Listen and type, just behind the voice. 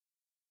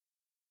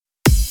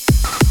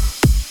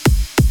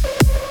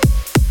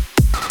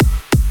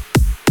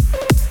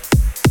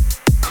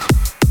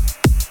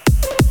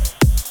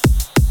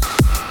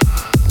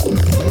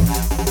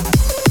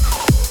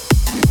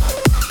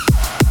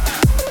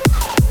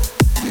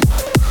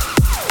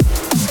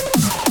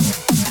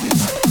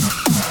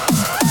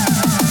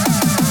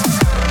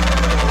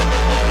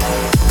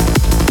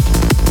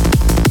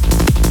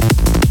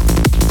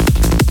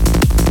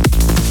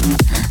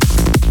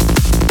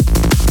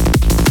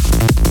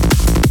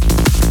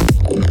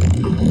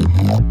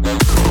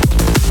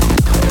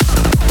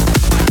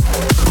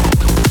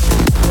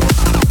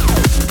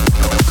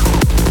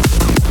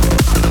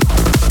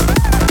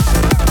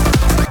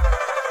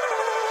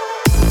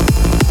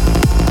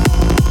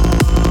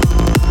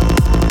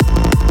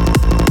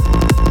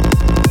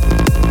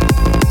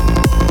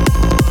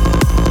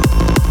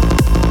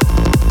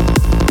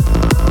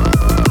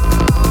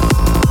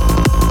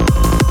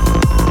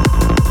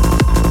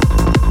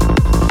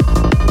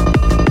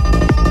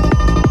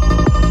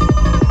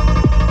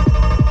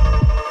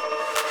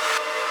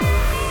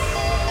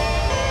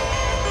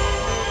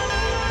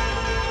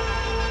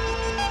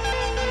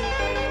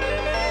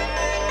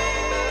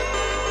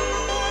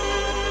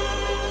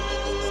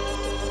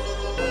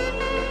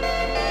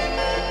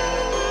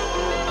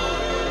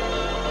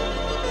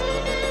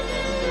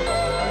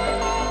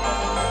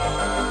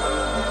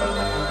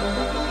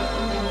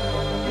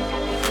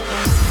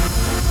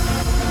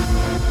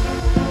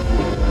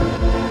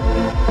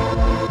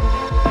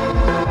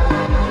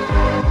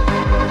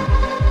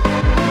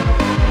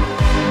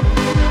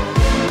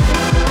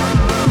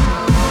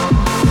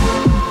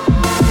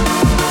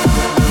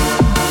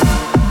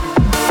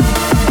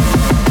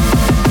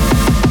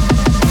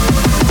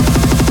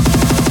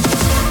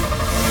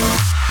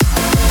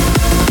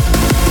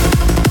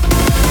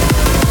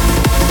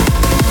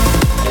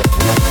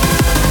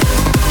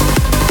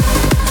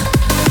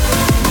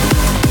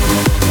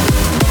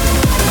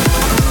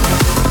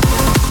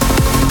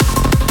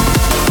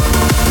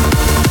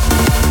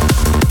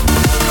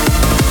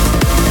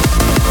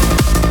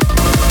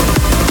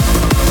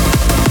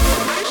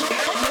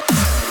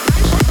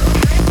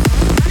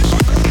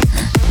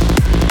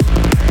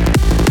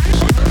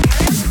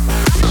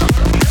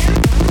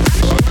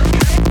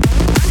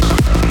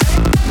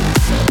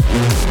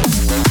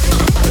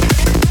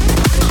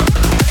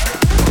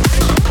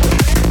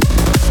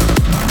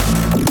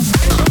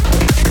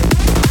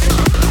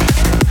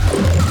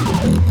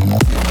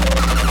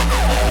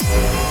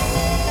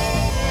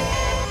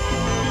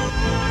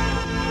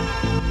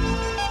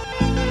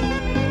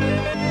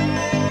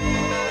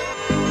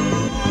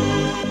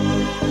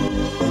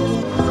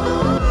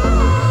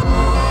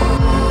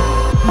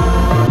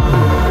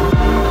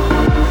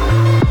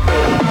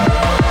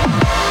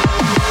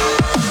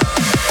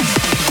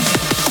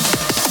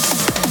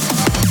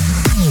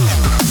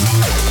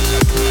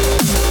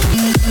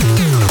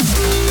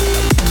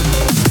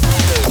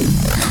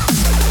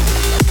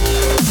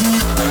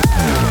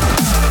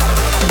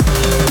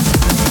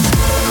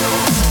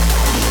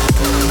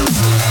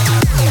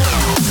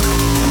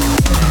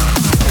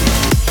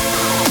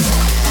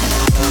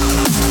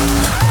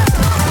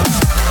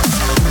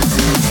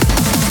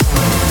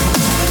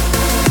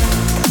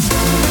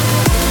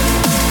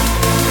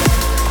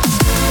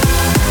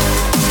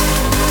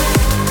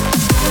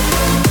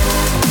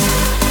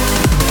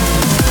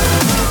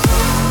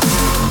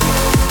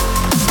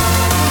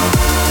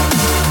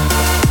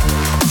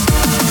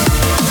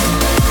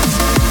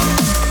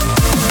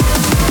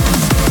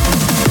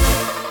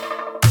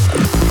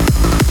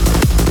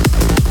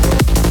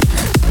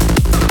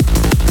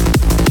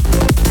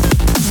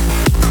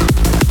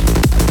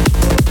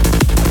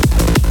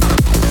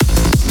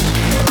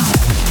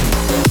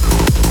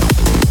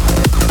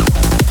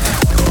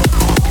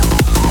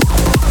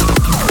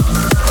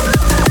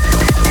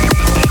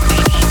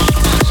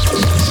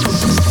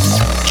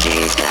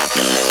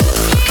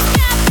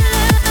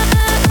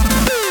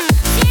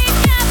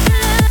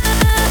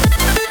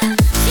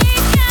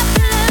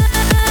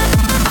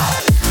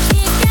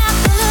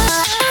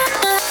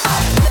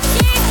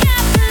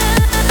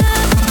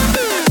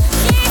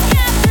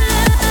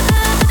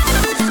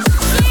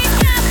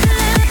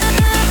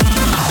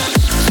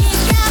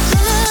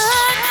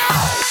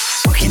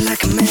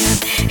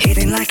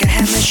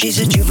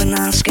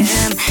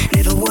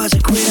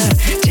quitter,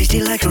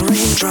 tasty like a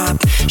raindrop.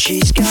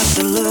 She's got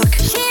the look.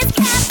 She's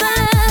got the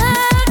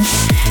look.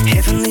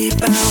 Heavenly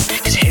bound,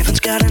 cause heaven's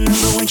got a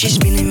number when she's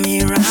spinning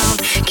me around.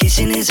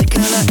 Kissing is a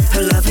color,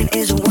 her loving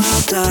is a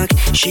wild dog.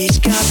 She's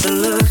got the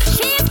look.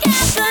 She's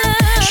got the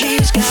look.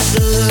 She's got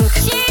the look.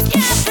 She's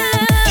got the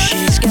look.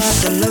 She's got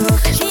the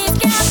look. She's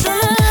got the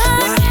look.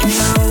 Why in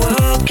our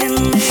world can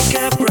make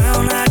up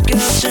brown-eyed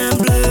girls turn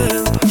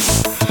blue?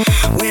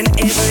 When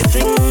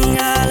everything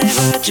I'll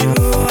ever do,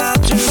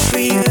 I'll do for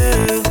you.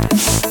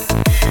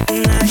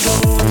 And I go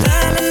la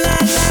la la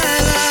la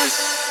la.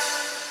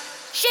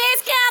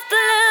 She's got the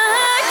look.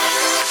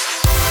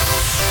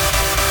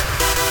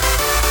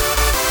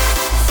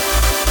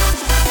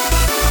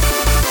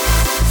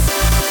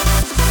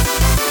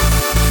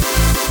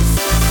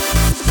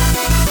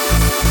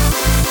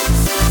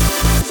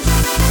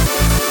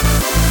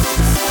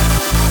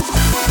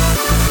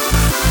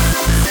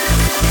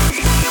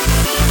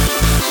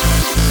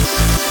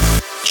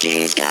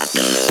 She's got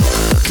the look.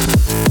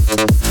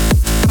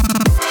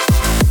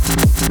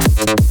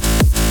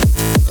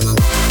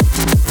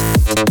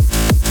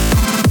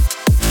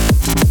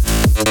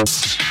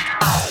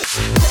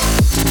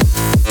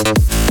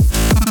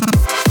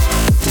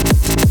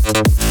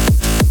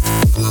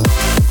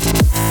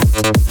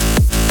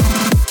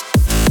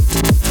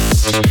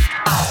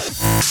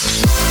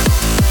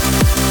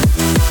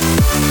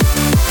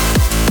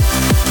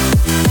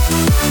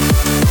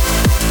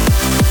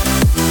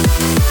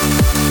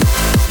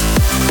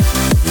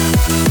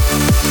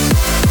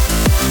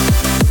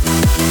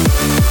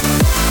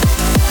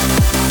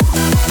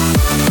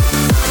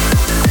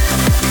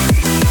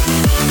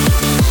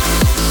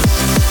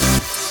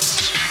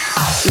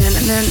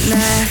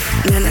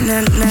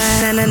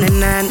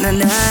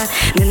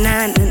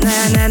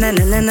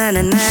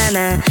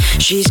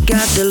 She's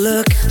got the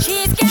look.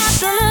 She's got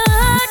the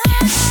look.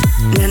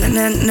 Na na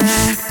na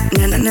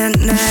na na na na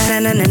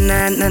na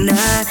na na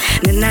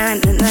na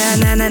na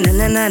na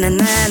na na na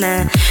na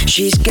na.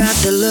 She's got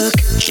the look.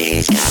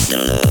 She's got the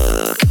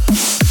look.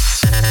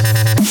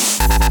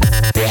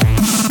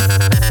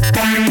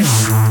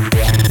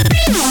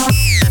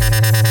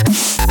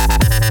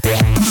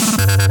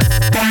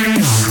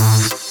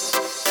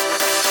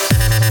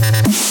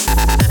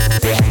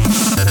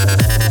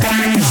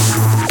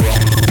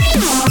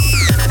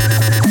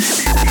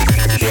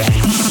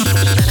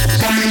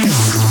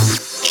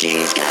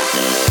 She's got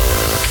the look.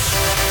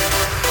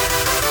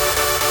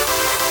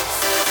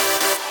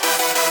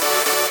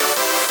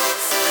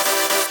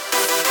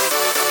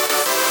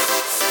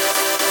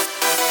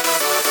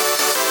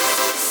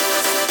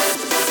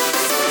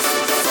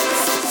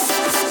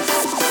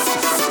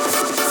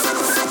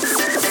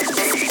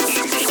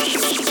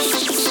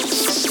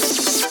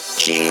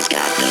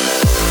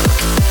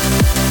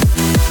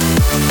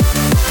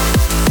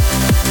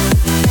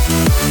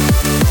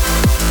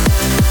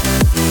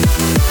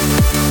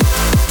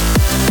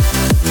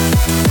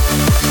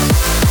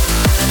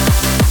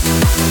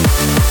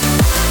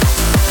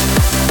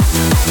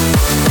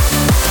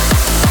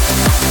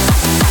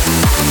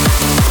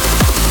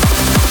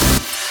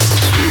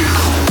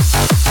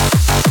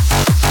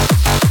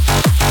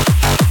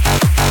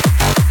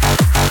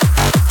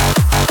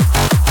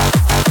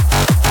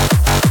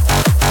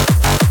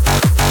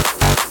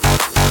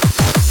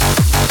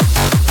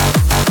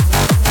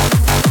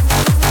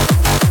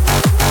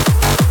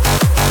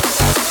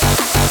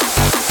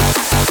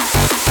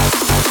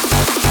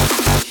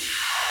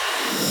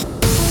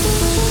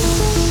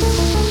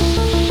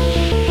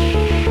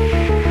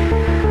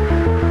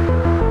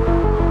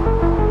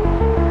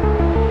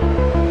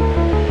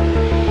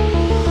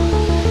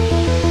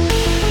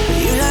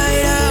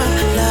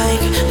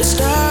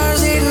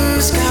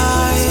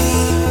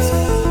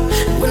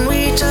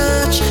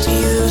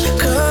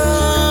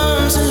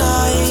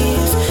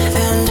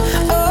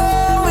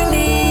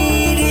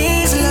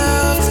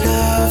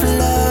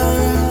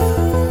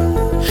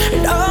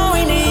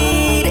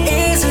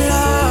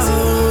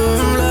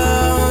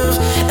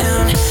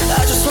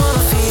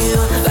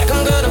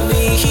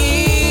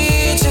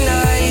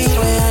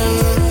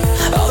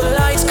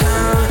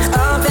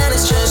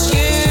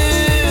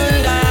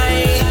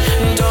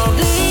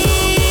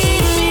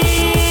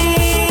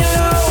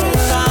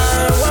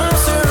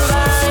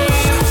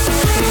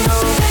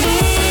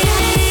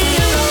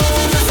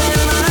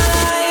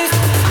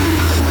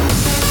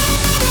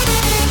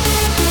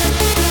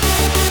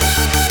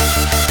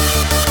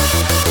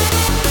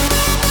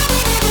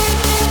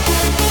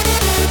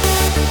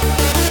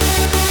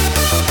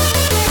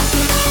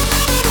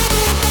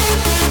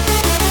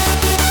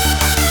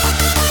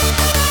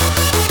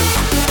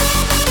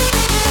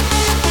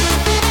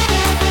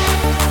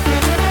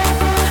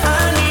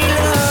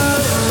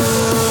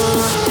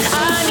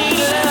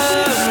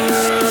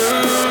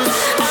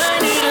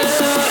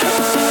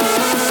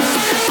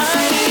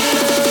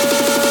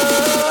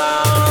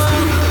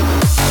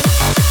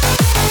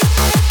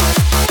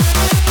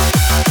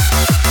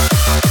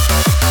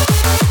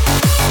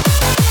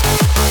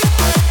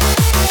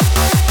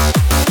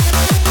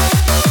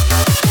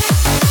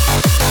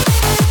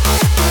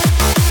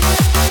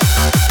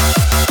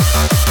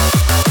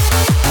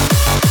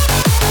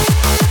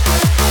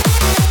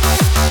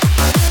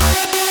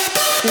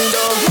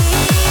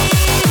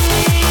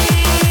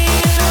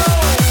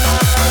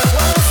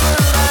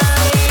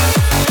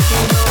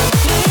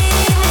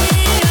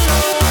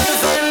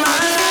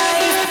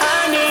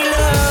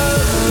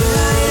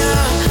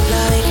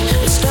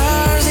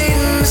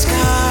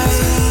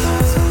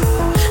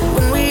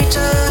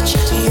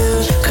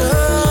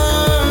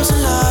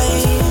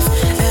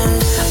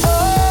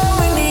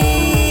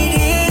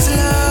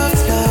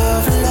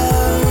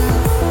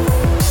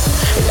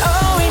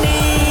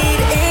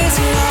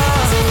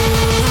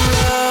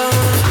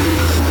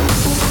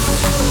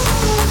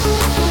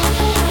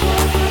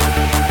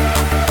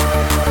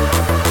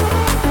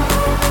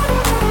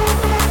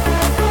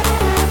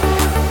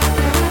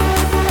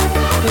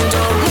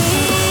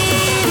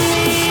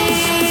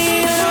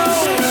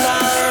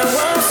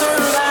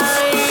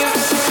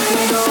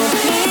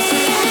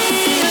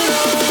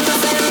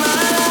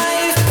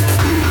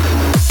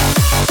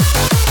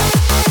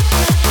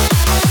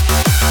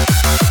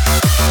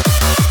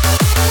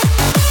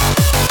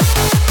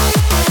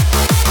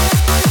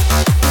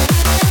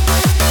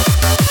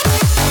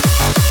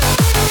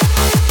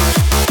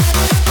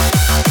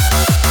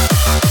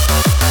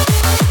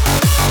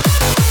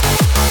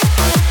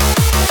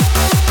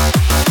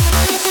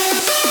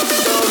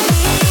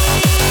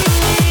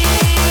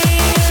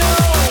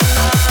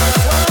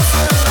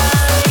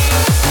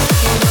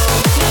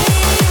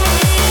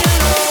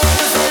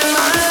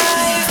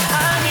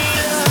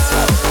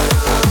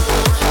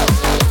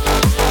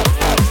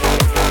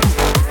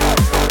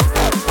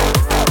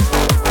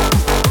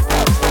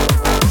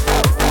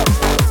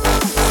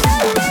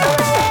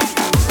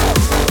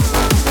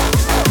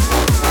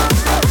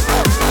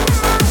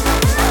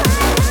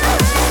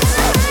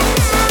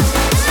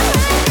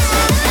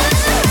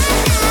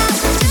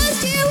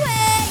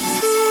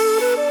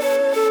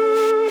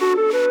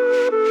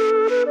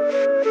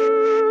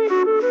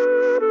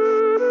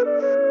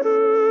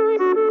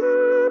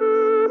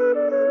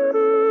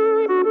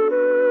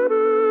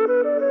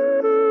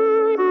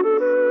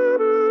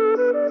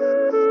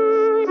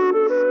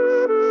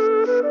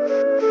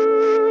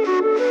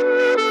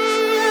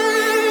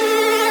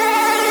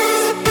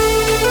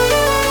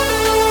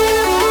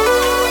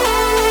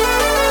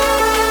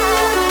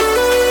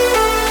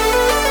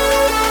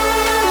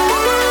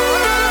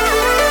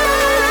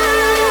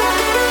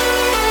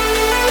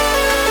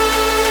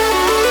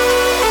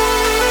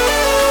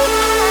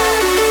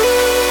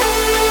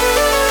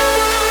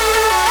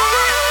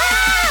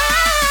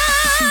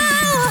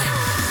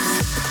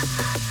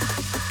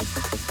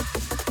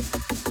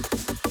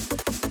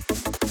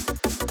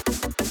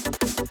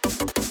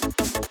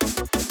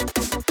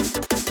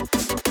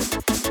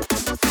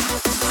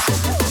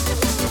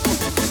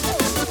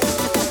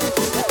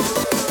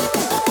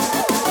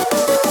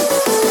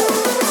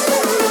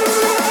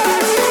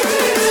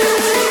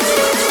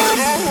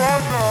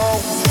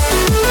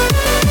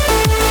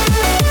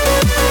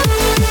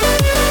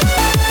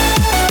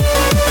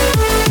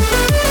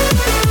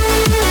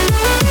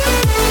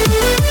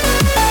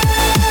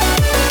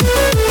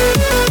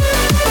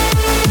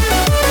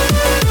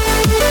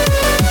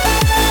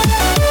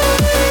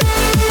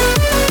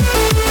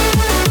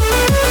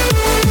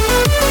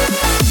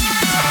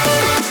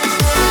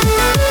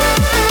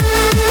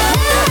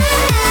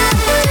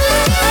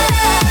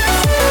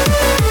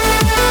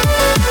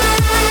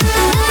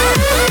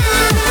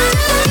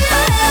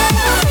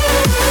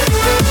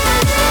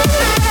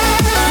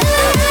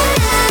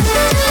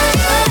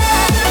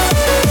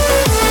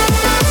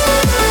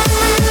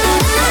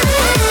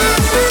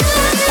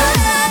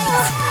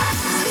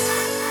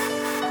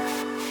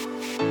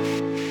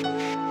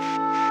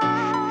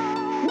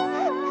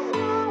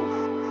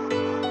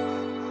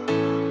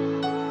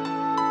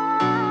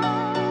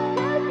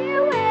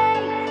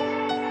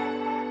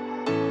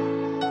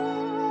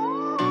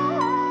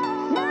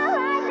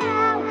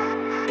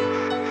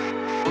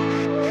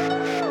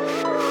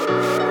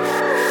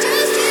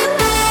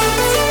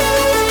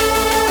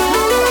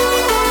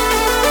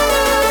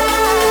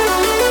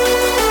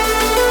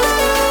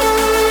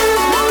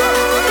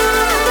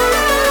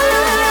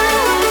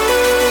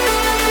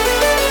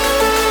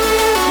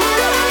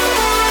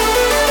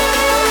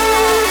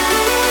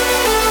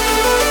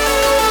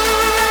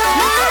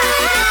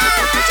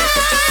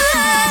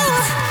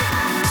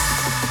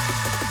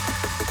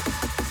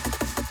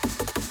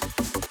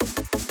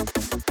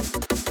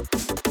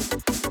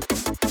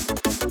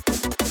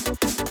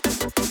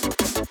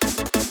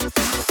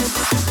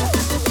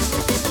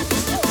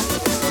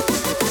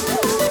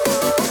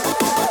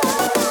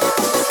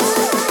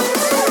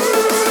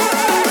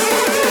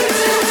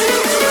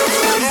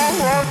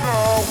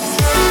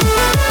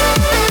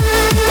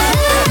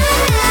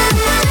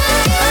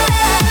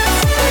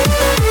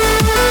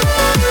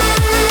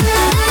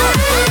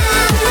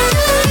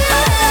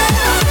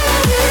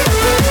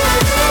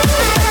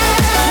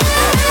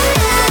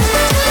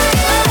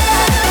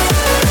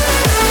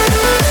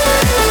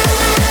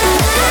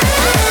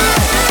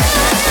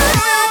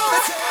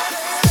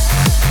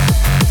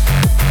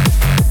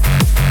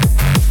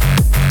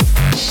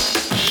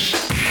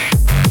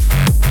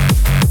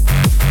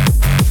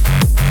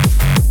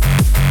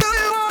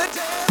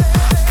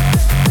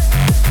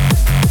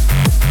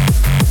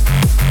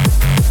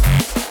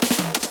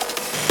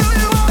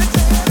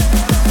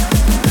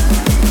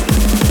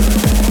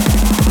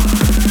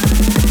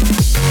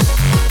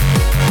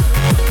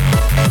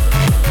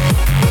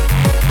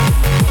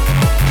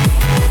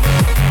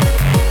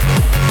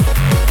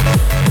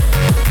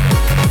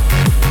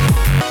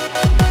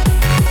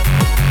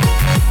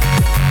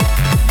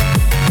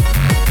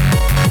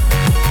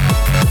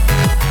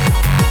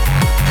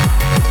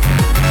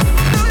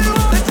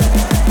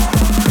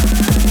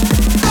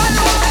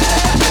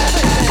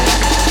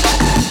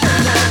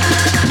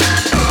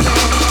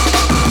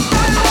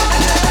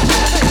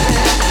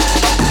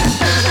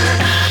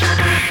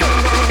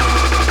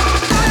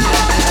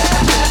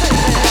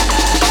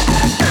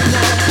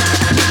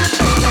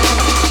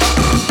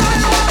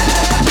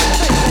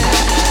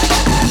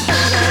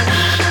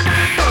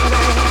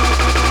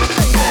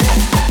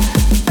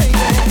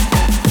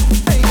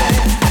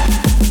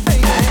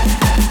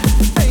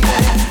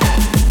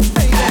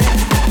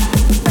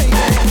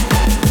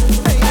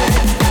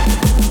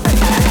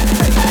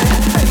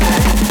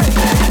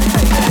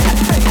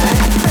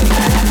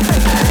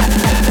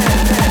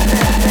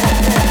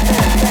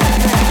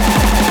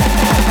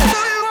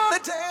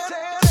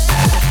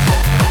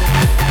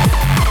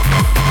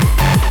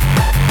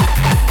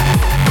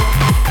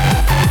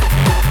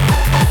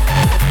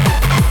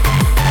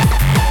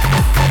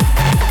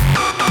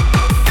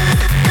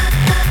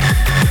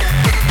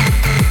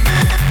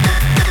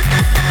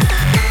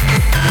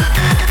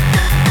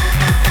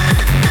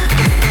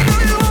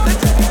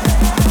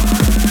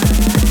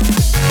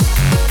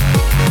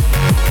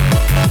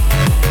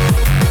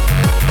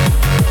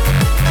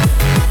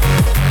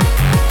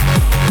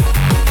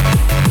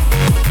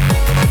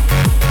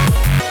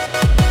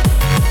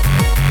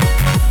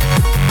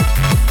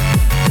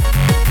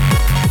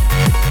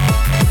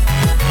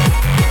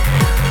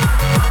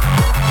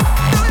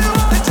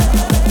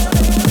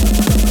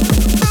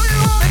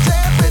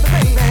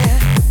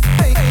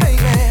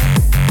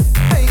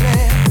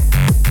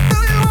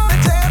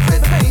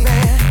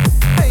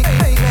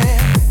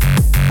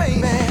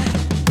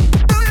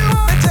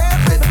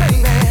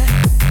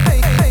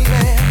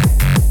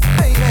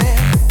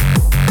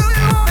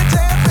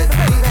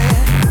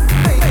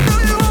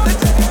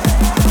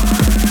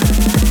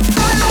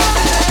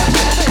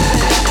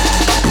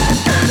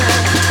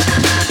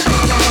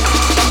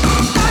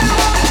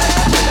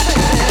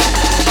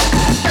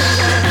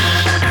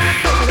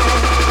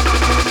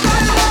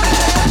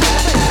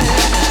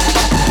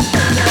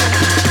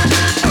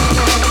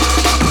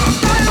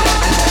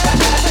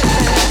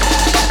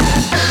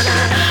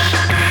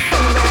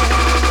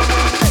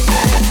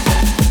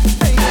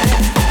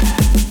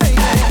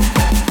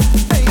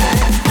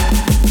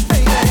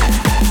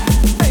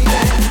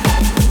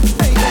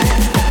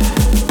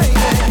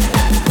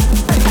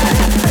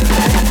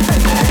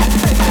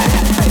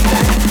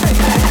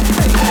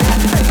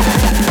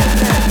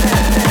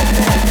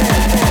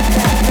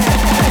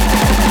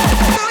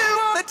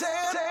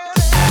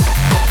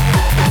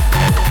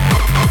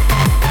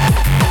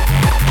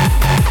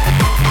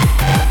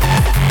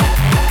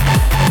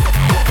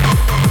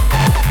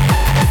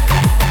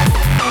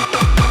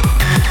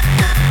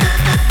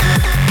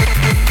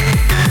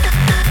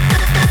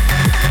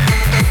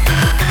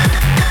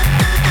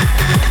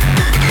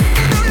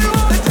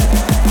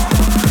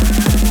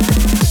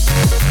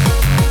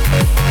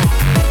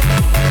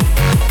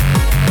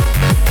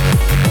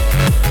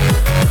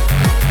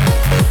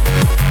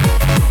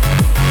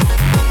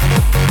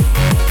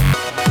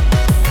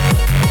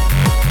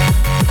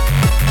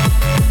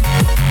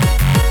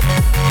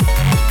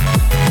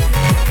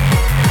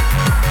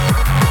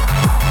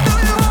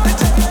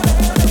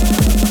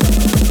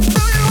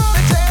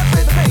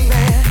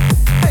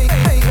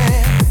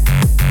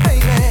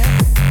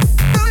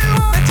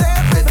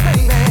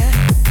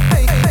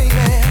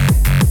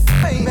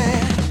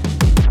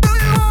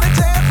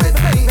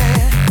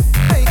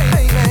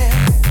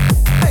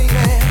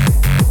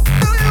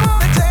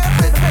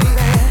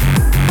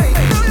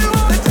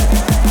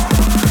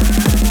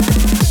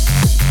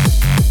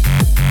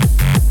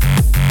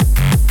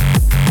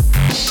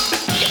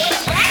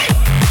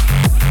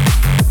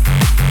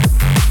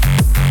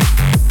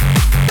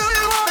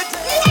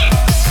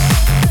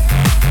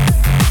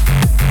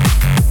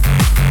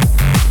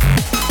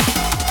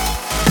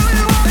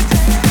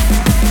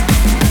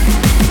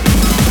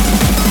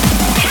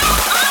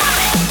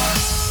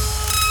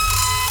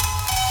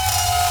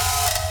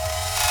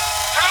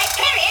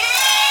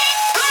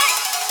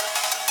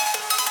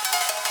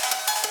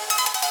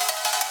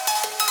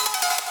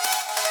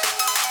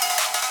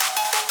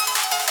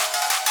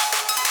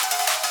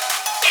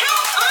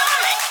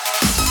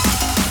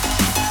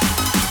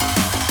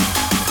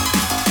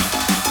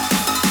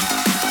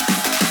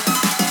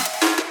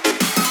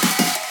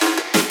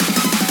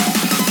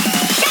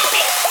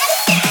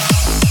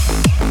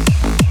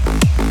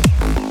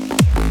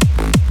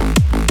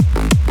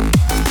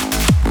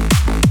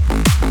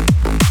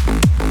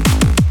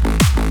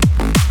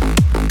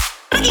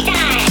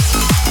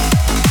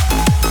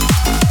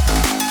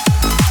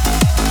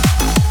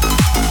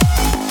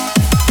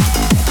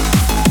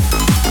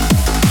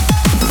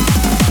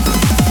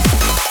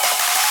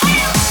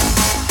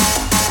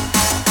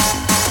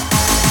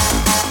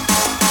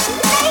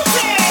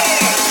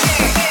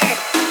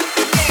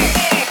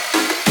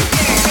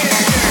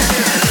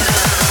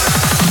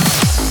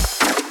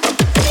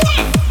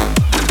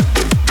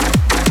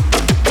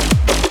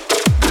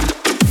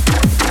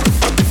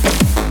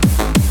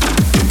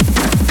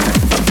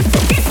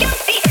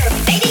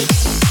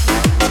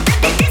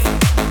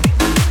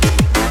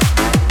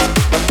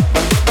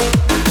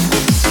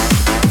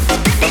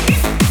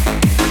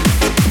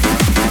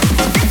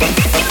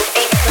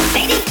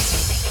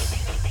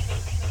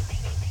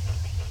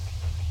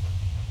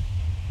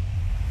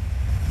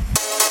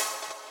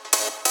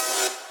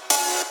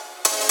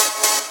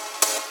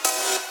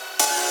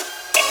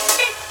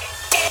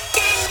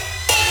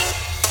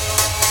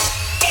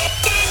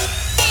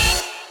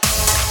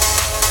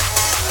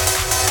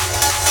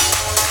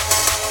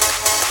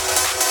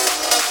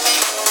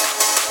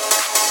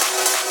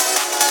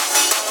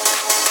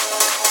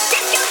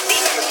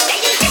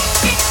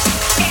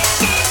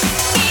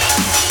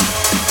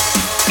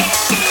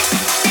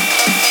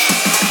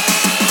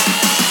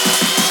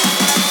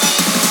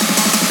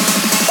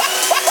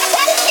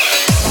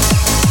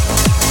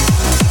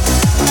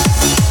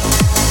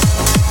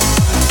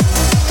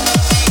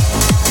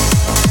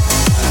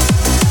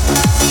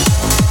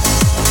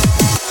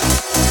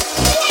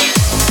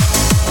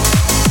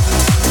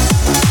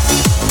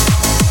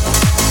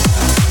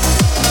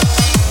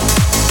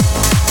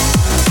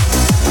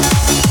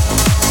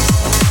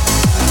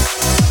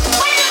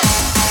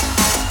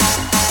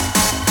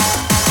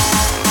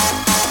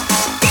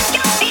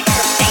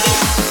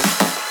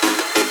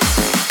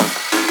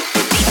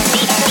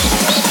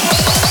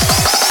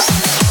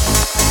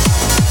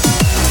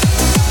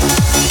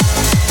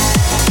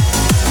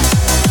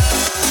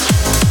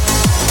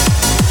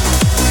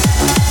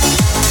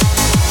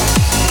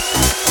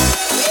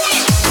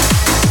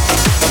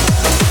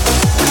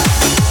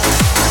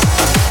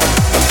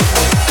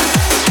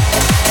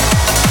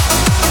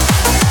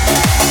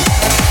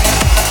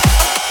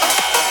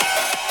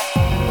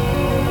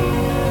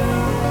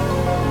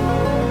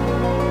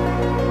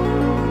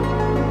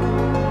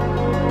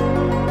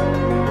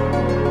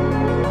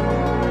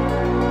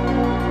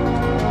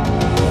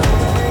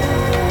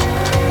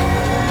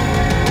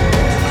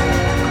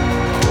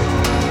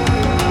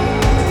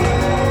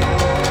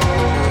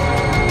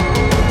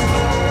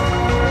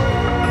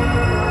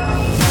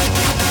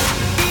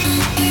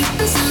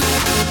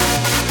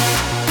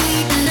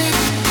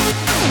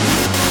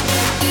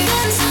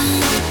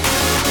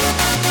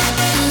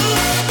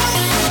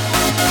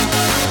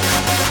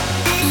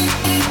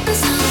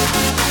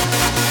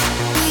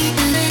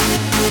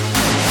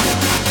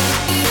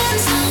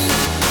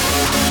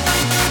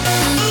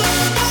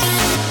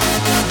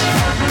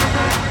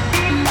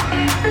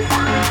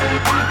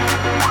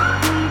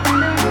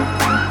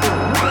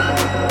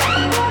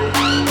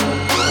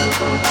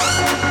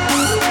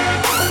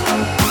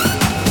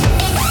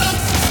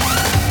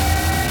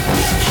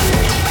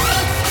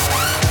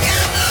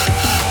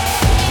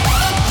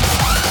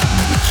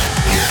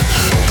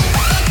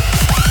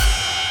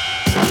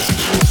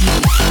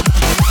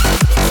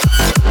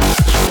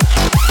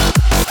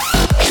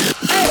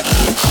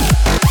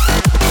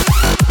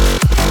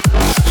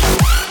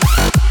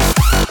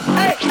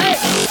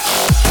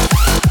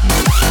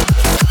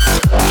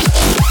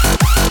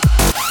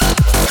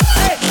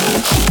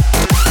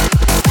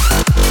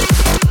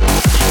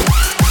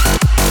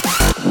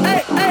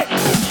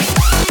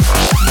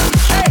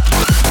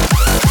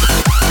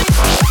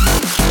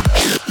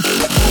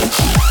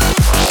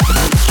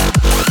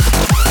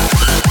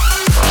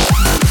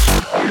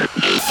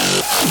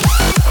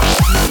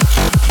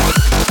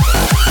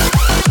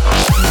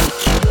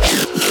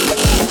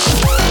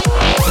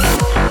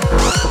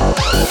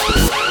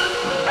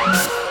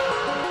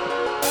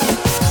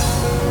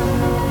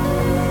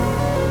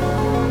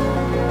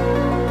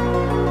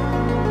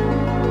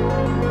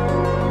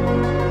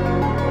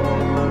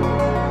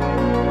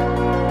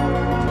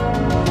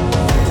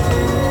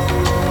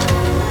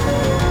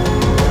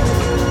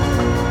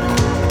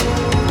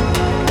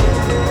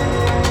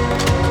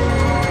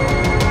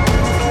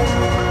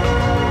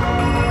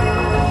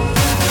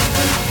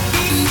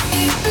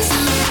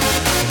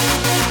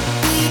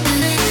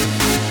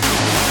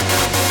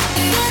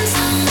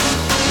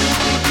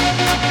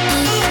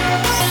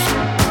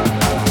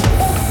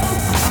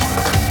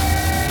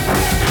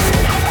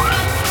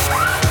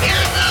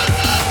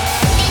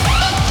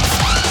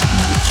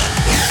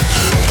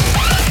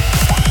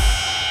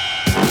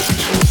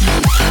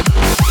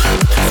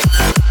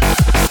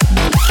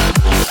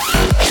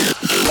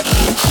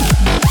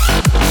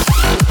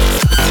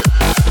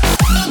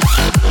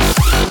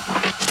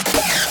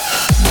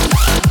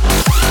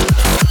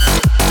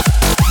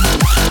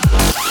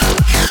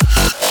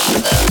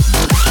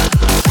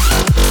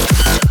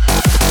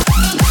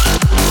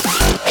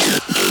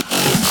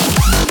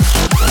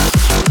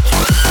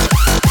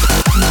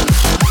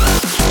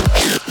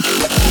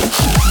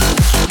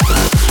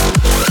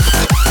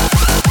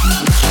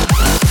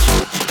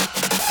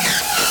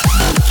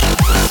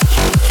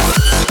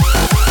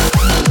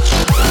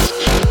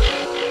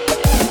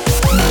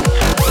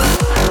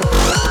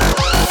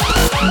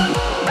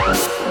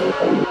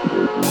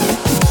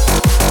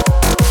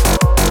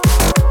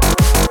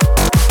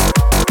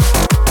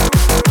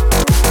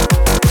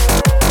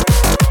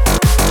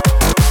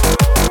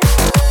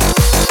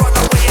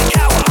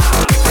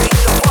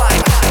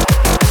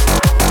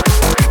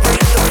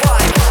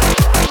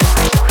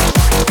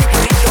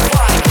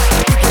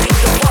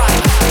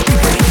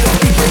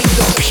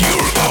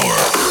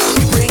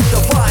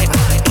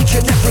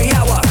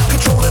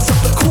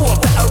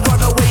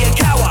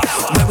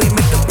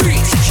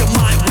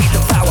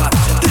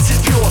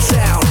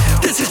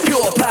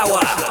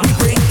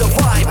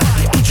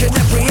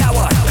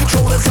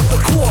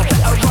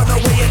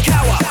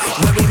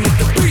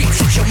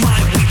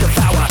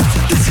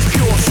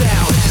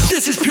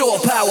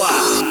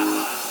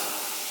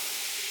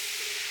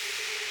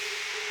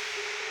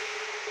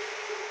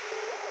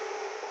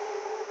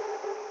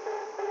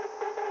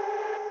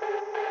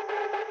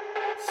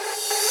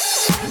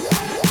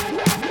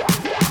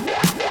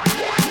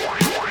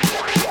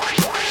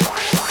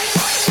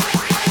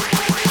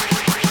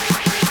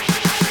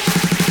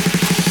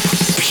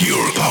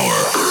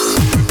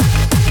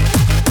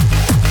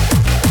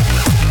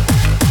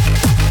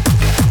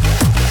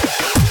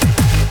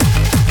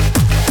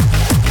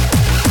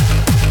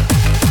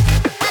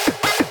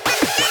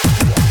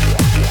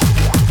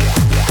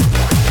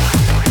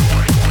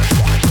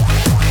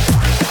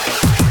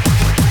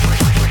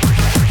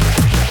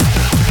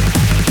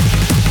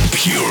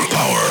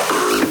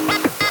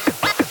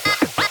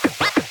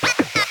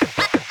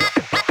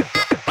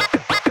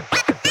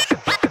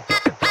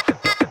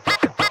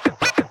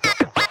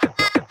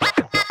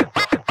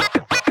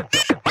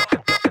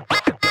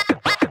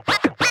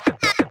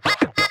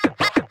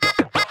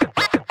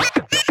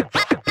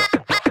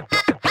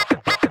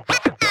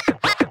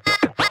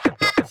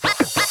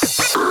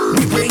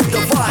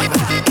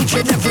 each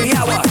and every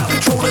hour.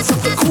 Controllers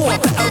of the core,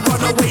 better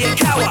run away and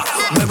cower.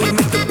 When we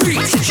make the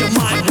beats, it's your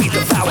mind we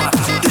devour.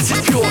 This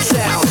is pure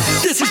sound,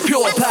 this is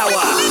pure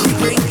power. We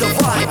bring the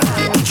vibe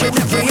each and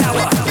every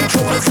hour.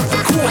 Controllers of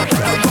the core,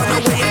 better run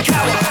away and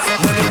cower.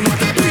 When we make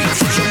the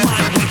beats, it's your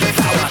mind we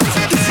devour.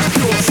 This is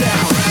pure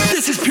sound,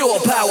 this is pure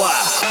power.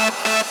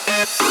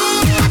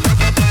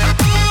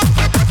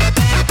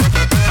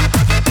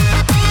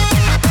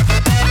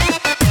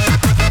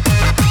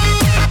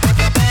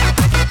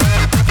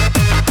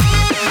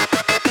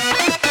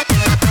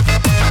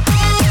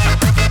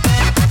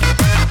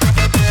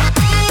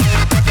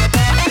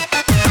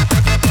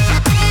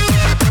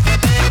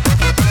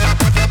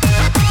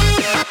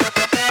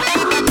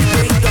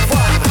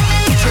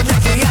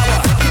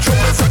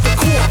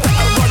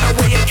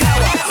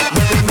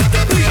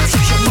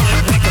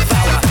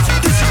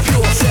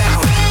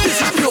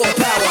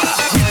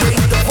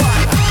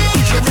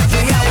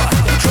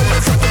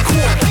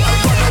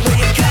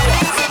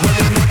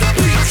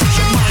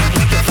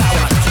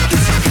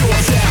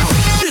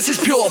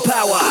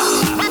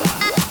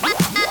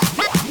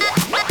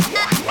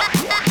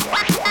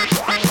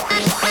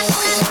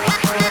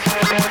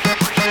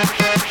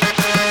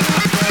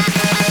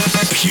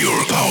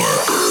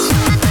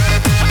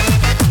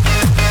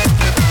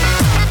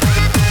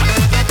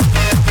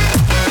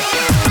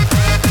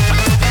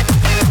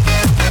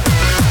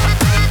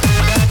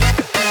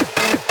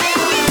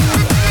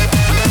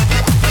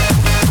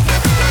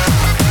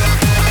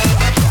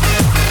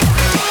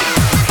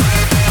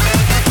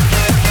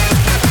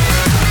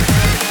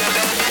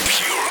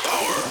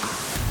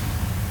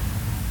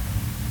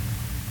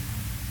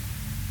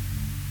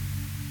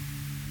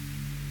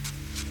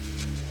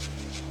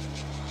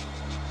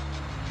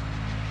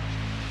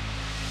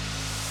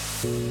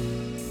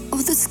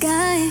 Oh, the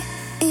sky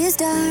is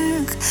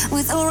dark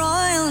with a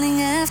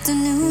roiling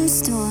afternoon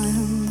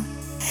storm.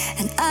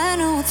 And I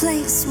know a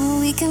place where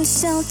we can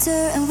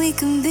shelter and we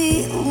can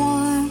be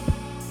warm.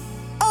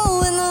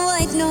 Oh, and the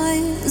white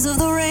noise of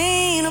the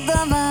rain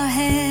above our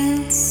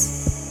heads.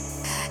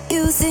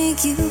 You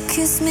think you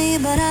kiss me,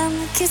 but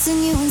I'm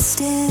kissing you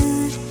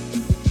instead.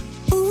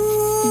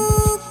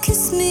 Ooh,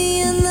 kiss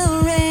me in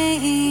the rain.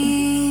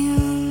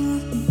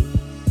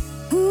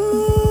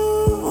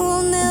 Ooh,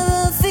 I'll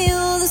never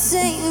feel the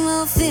same,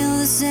 I'll feel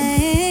the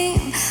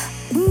same.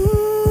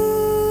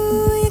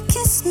 Ooh, you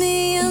kiss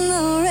me in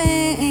the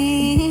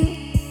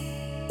rain,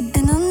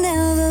 and I'll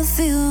never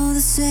feel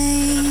the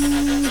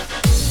same.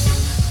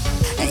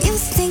 And you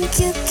think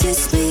you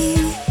kiss me,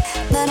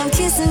 but I'm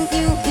kissing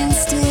you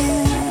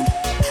instead.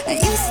 And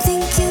you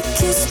think you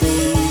kiss me.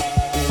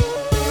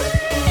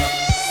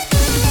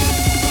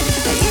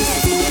 And you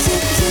think you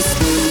kiss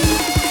me,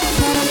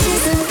 but I'm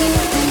kissing you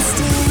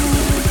instead.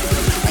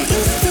 And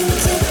you think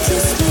you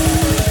kiss me.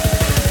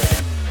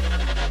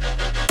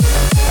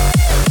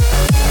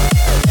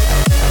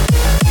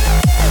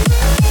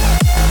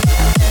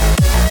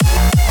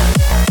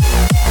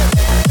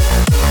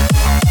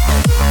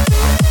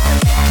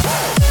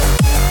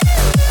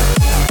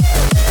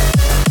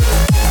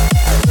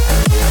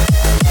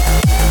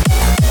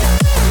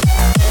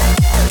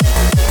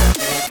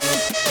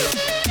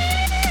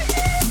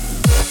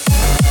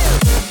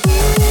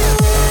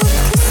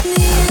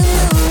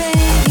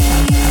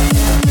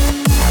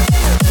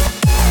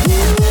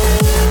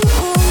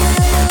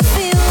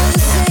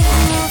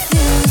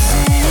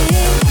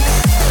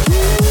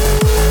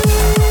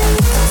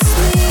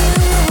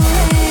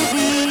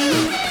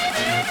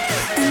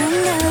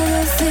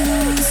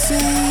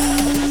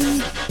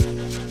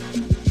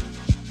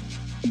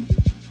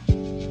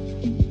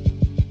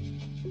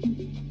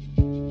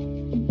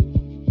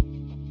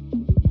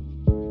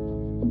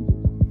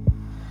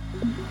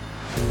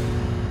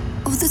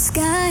 The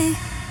sky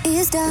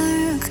is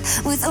dark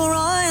with a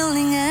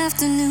roiling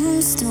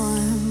afternoon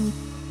storm.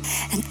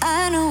 And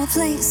I know a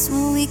place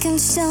where we can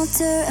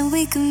shelter and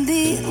we can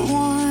be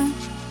warm.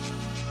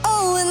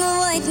 Oh, and the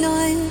white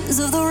noise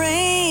of the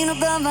rain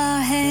above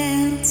our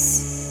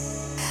heads.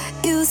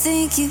 You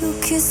think you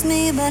kiss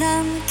me, but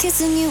I'm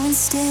kissing you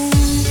instead.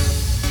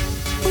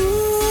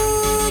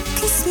 Ooh,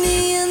 kiss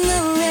me in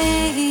the rain.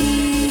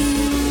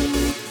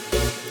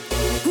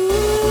 Ooh,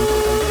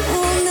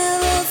 I'll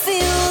never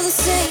feel the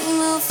same,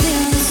 I'll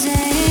feel the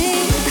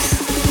same.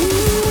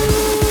 Ooh,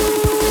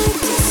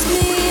 kiss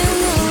me in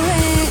the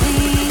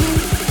rain,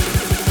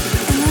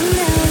 and I'll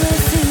never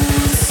feel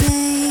the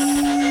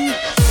same.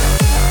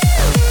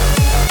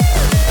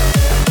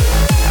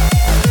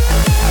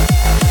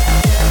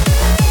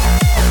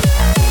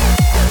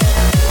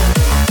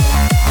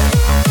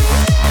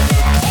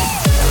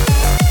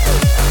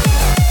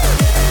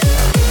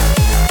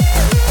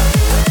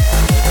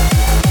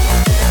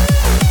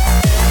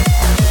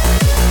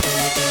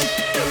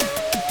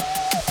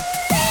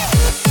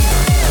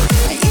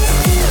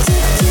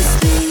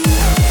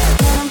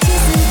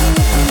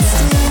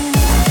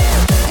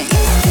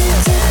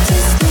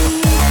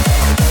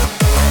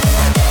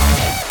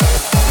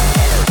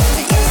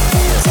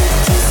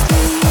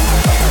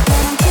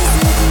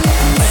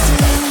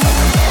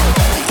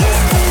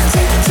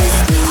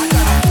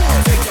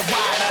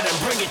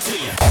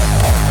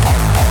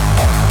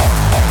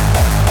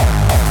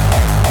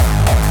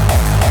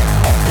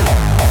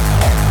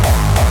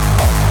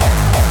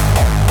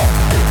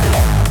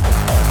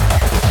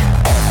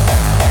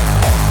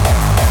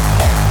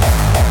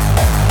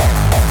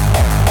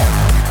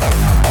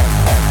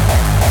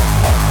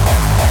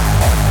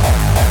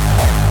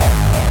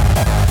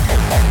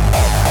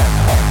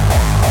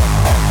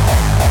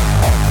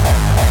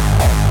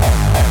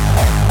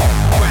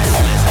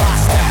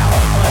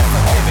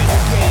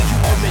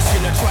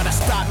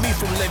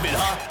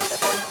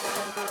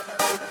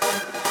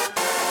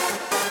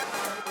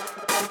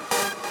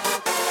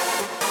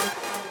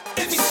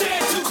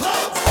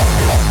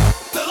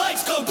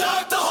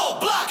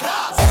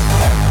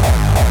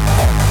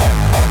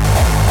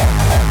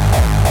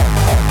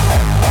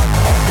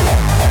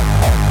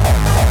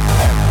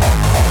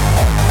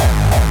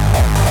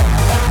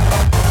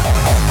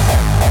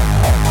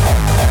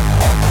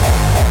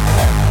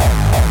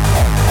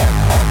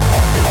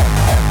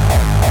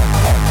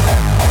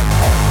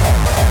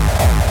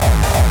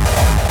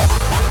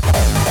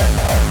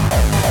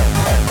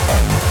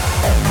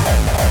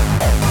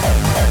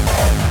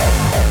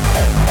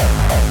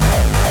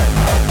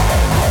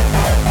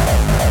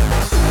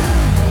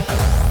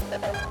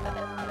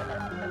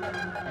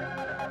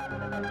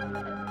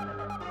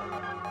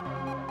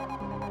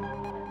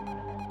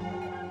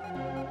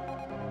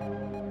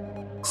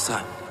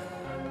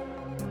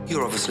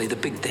 the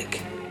big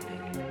dick.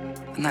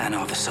 And that on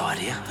either side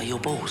here are your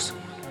balls.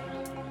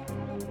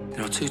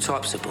 There are two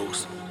types of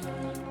balls.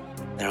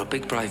 There are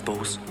big brave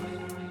balls,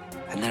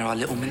 and there are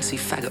little mincy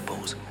faggot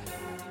balls.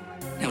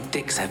 Now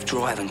dicks have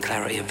drive and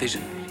clarity of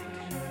vision,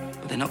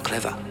 but they're not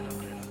clever.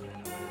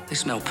 They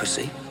smell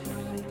pussy,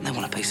 and they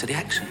want a piece of the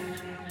action.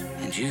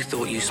 And you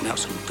thought you smelt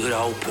some good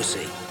old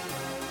pussy,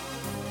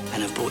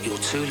 and have brought your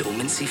two little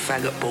mincy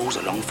faggot balls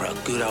along for a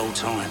good old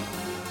time.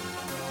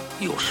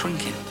 You're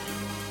shrinking,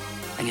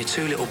 and your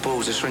two little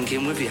balls are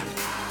shrinking with you.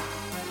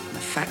 And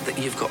the fact that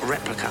you've got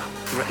replica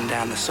written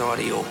down the side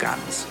of your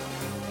guns,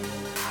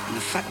 and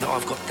the fact that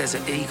I've got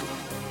Desert Eagle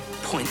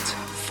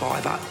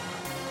 .50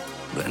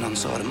 written on the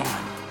side of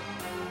mine,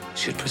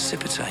 should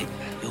precipitate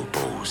your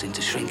balls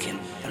into shrinking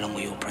along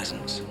with your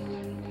presence.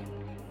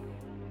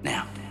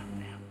 Now,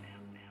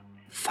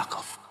 fuck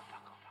off.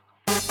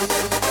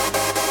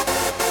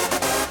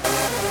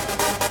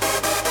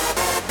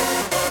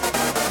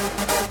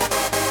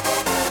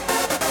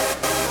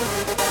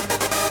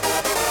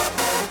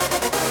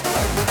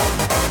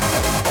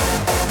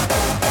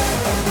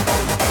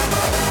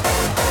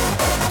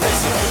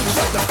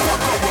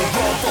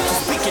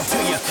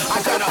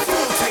 I got a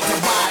full take to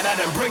ride out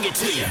and bring it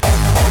to you.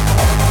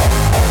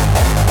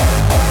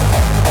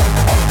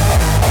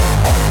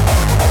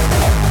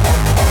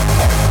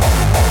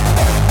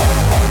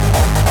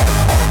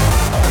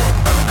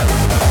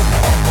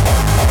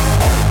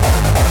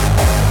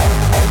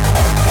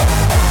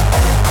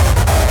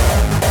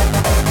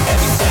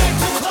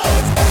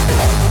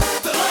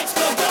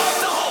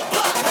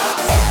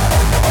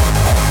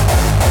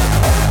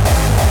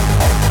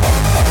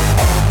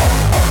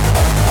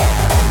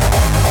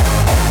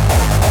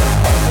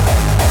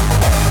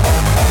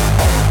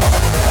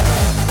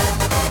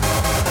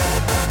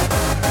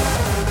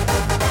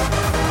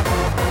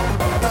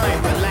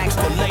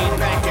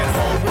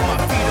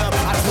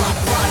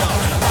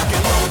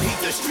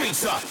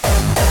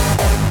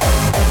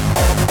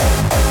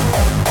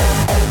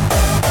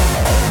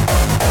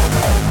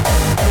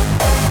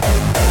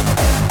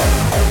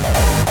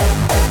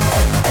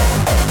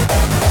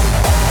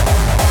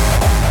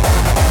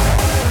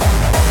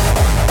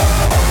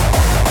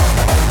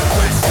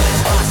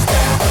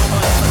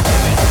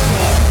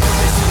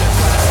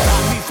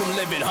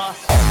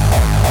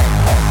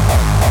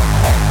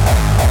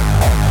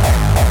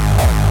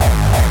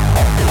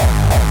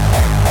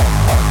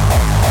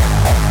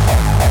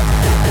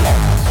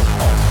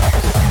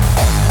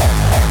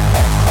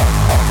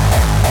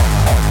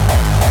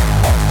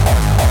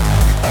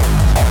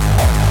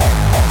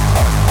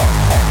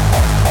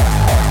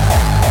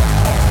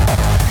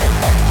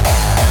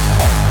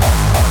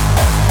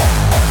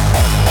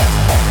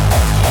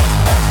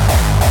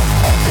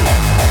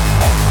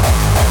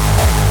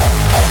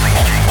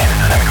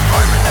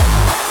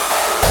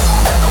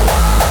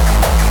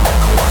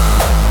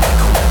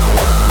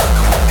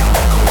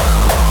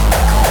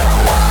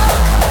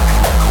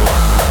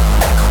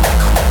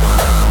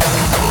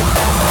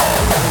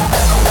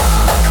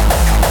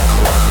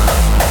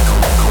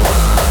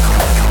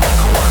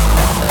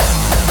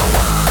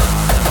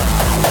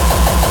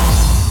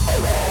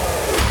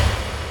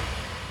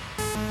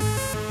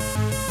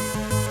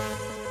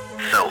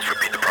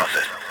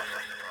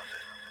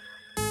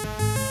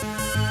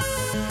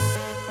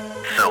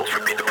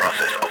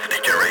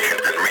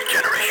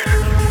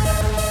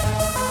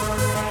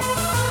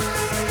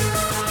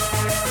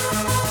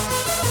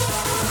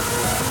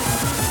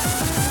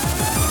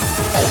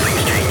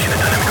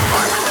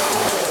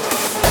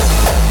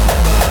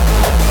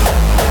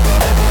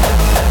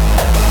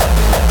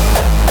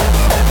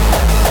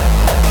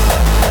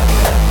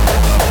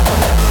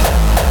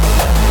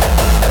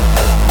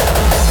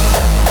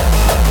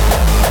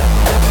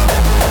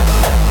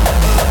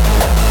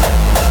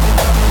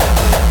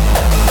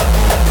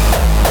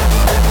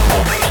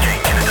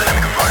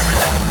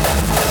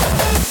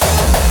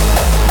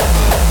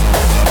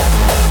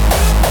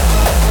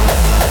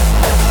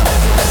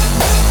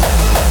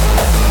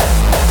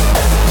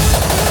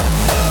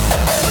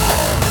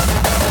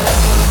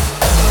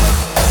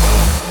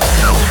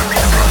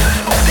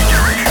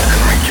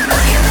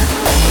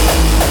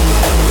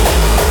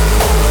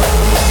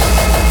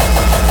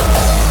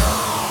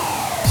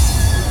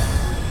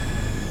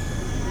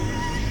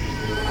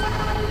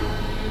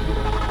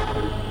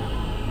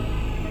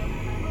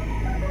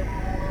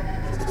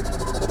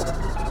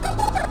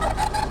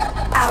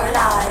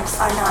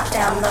 are not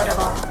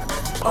downloadable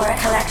or a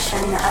collection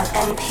of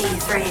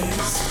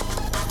MP3s.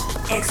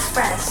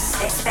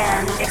 Express,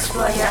 expand,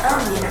 explore your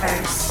own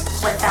universe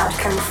without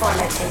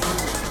conformity.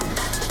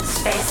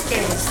 Space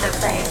is the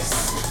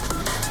place.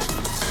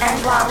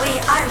 And while we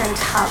island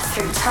hop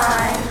through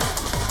time,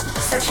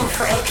 searching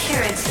for a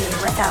purity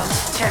without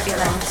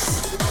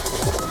turbulence,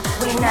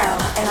 we know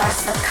in our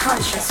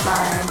subconscious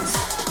minds,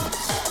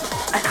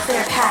 a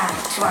clear path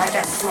to our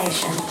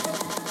destination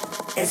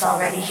is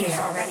already here.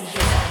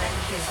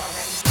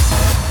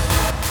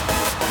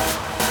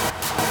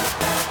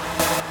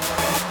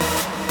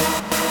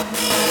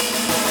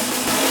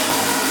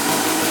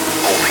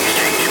 All things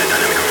change in a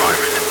dynamic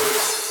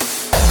environment.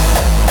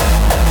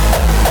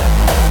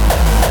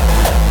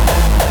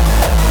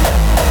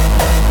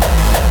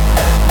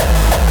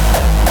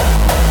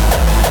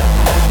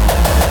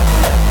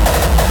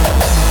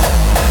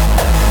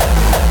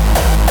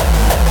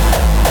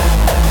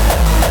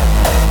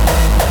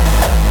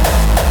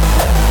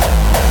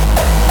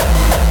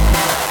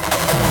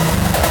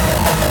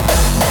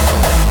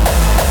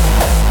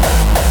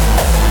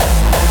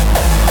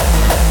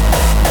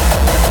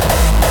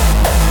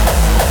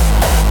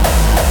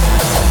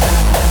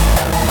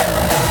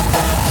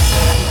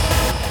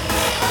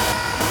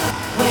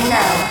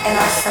 in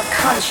our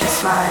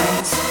subconscious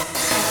minds.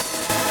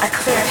 A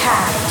clear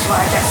path to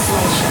our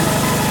destination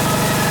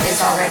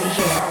is already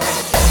here.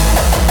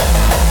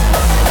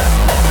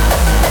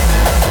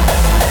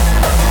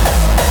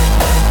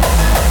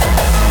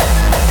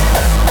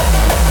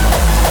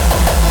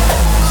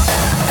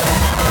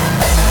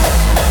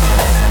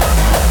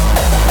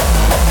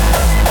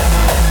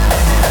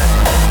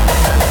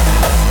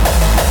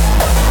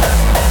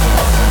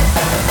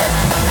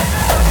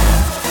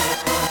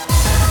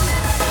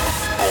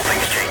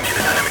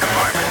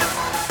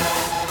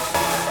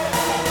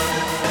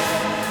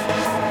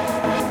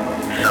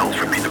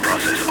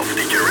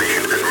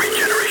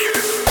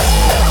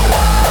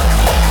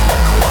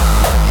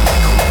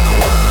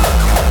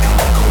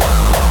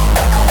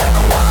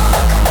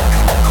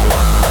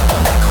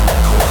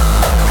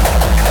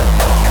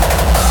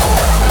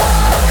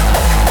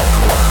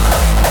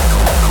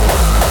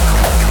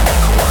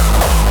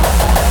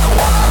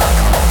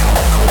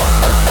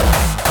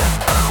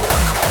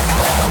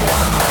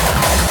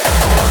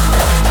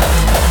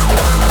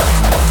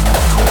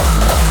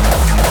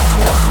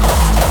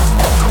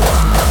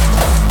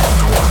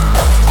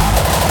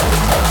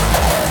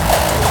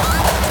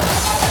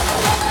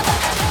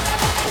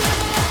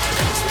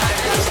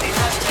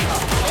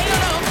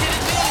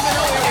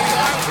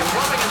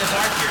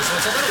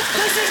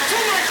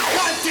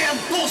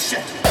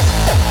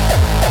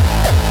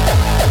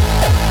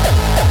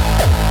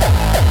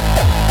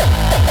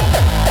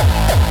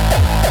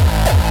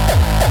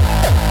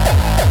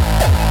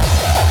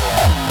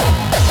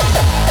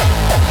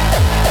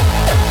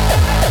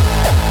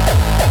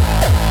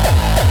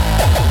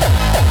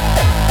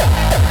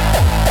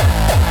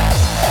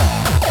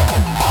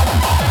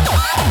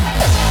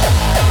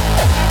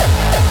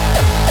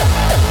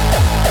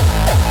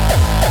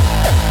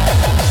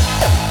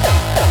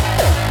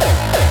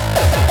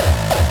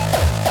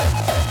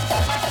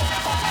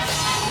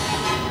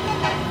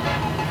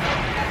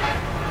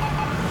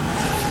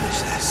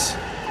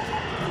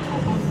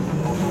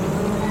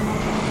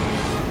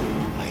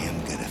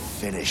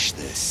 Finish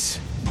this.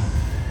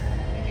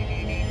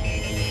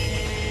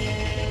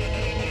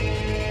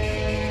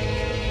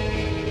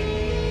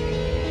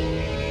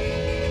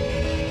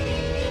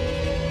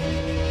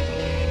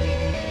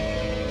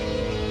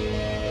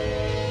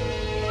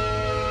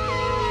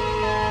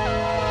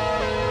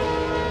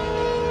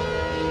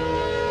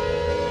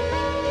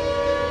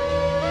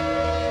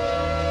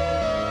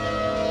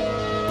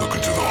 Look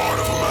into the heart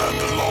of a man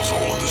that loves all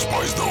and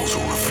despises those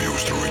who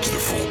refuse to reach their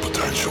full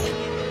potential.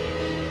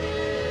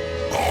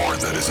 A heart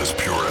that is as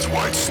pure as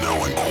white snow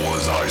and cold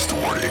as ice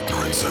toward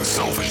ignorance and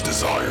selfish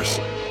desires.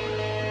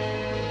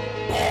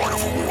 The heart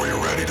of a warrior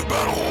ready to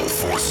battle all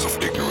forces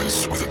of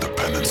ignorance with a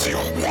dependency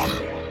on one.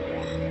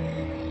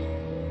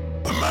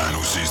 A man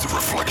who sees the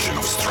reflection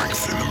of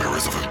strength in the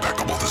mirrors of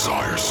impeccable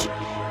desires.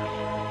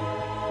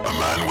 A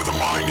man with a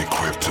mind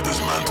equipped to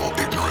dismantle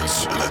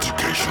ignorance and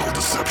educational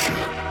deception.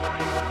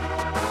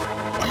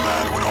 A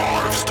man with a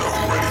heart of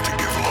stone ready to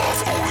give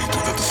love only to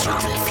the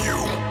deserving few.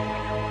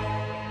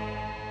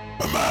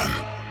 A man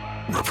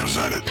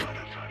represented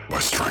by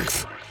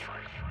strength.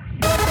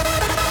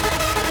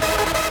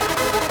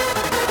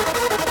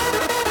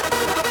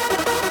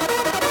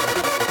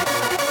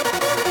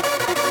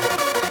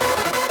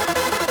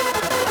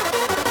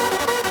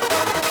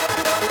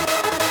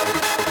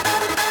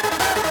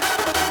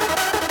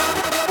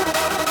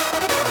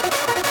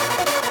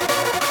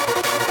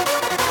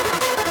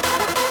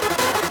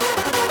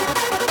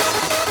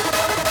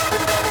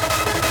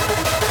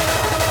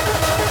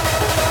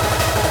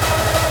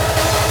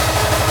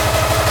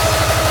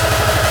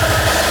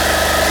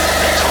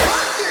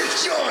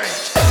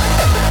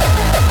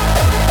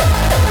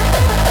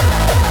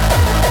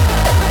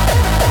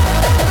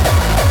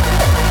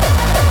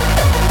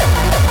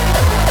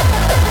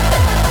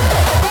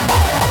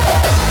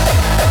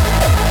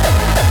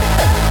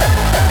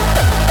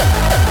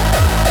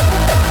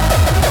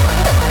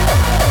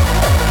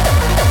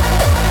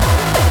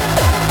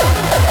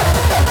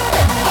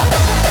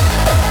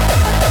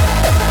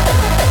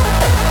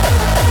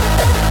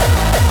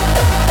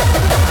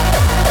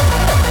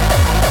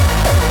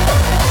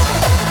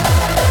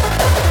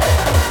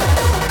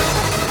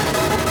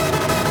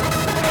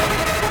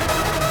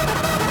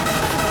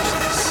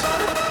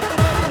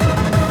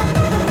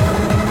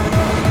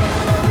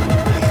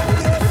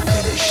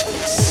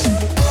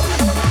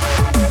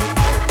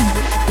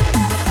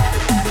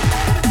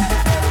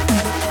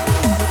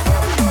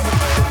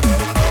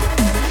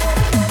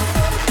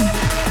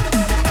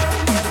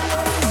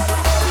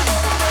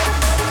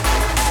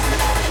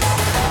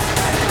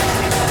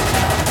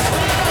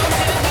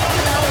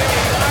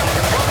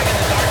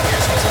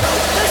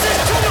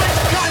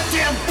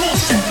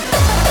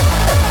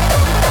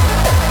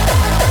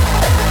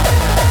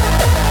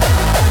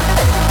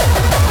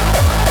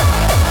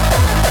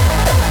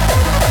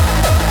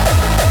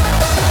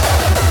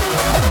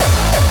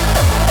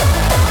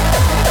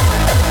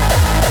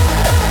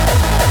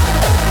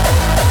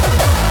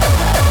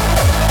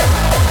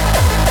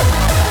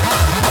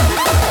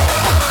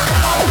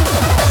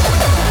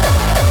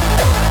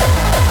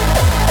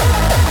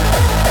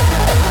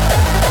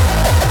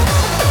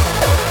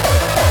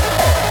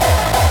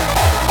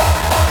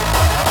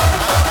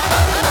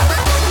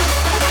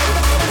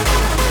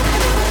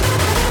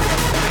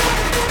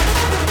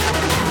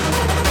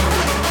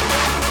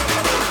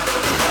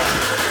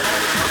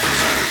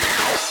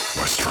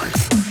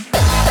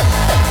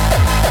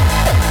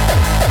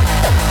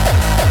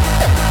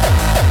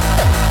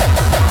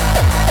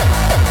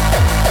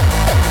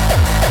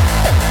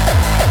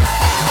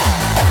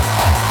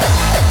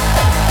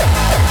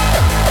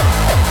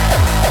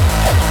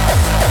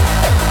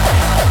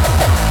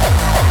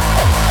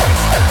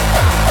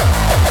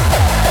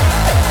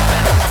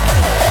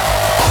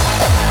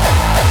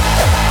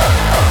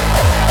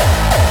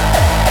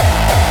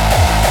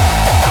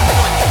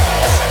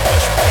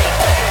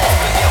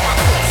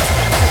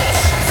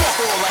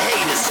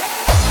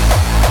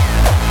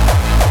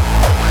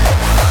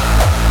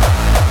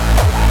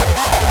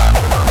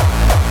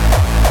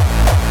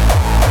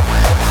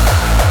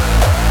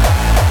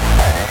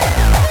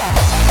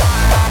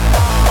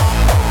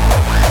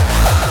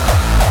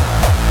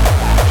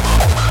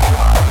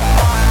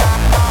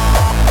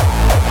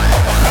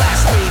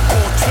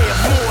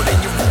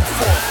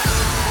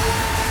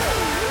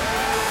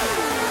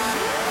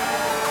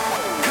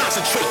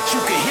 Concentrate,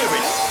 you can hear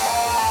it.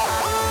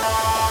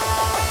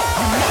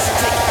 You must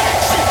take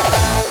action.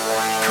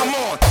 Come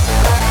on.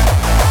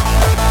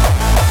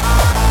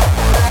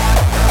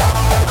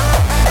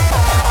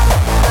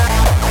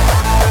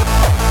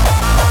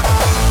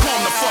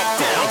 Calm the fuck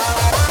down.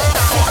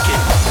 Fuck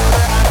it.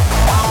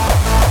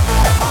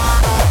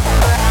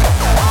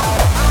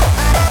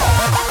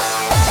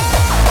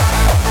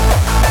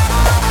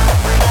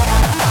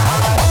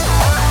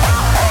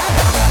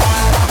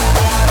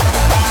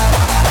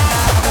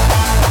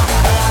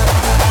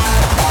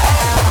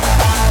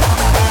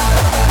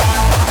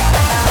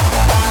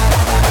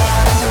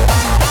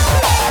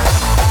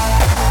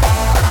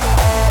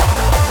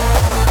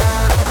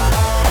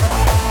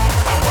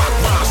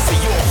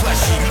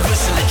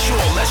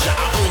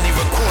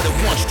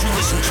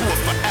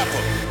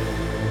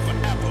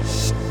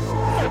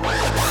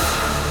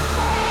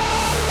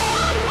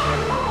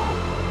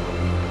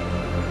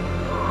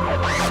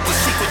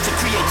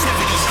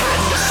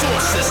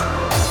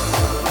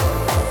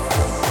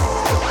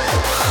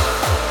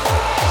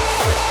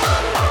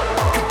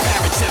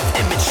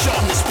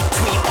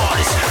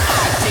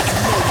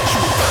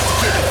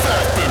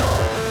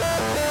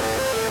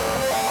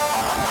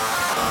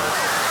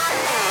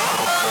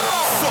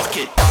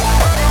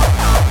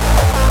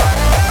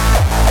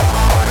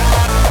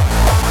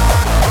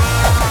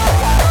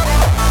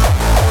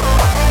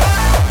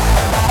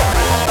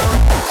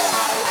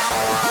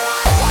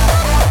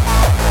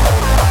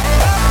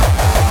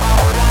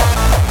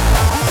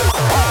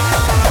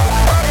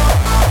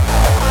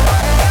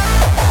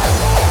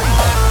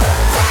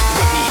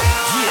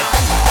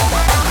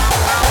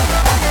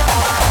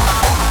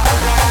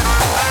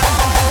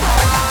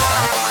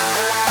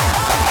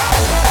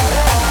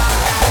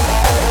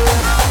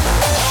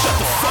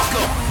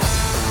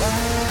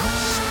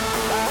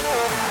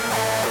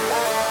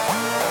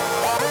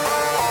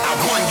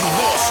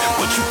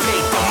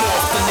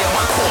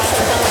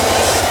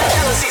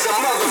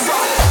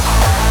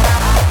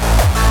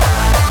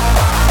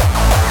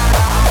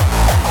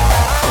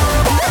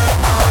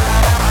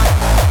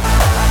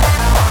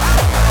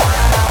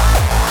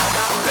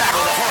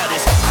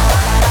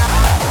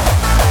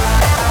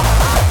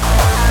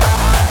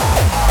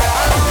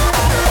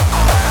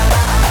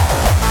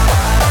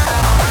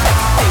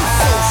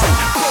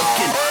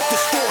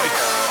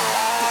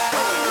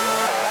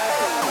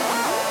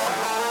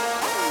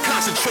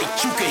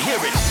 Concentrate, you can hear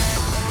it.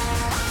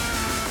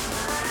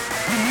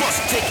 You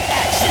must take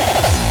action.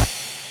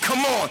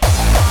 Come on.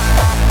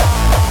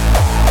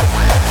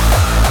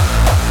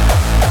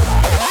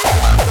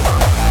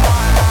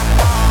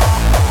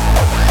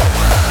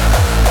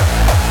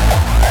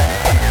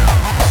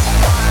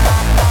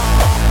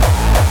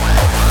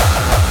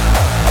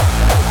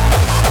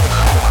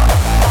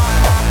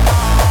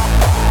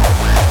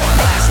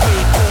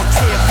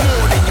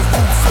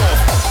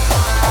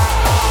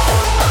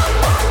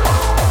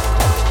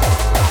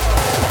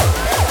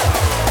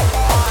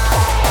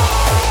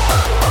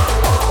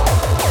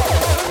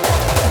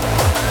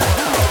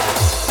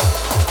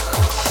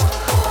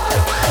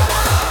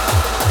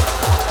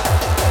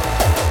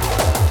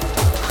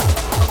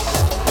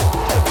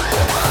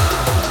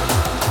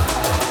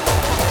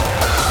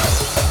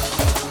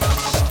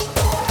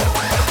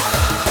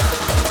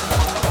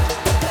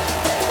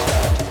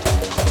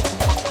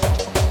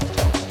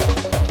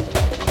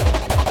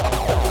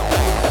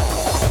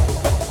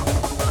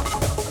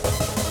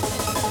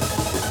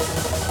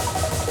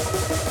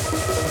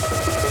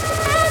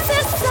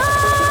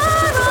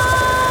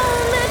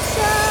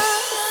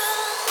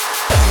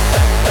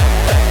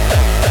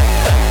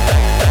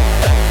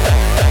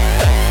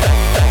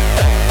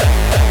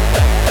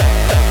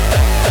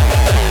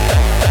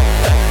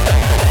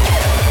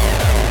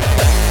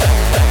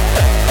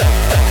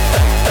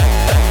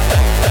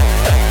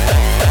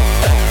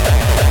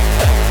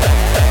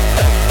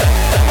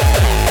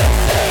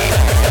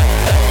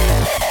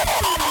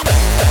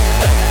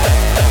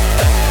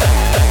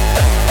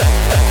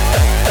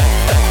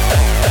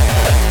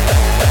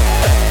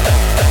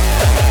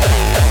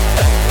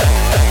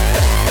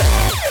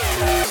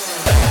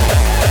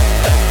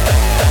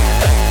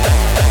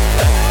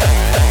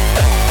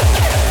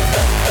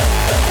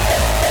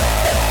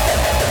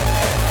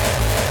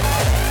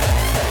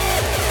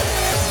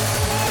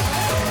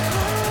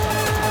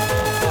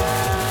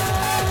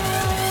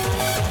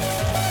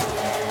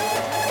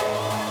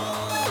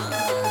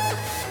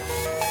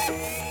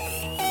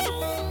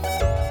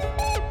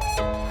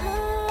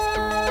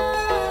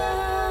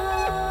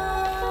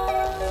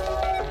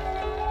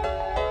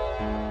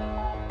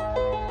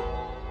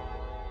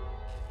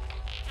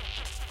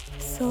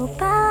 So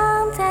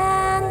bound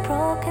and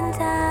broken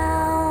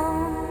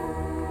down,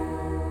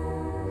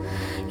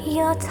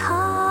 you're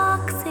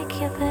toxic,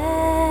 you're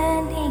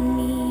burning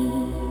me,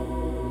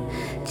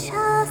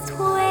 just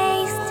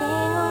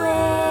wasting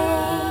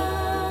away.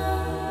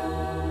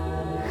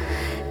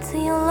 So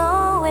you'll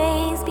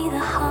always be the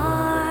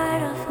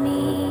heart of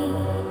me,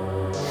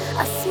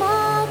 a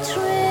small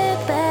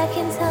trip back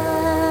in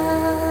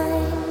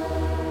time.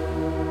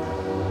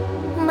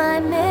 My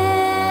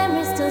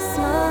memory's still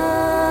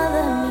small.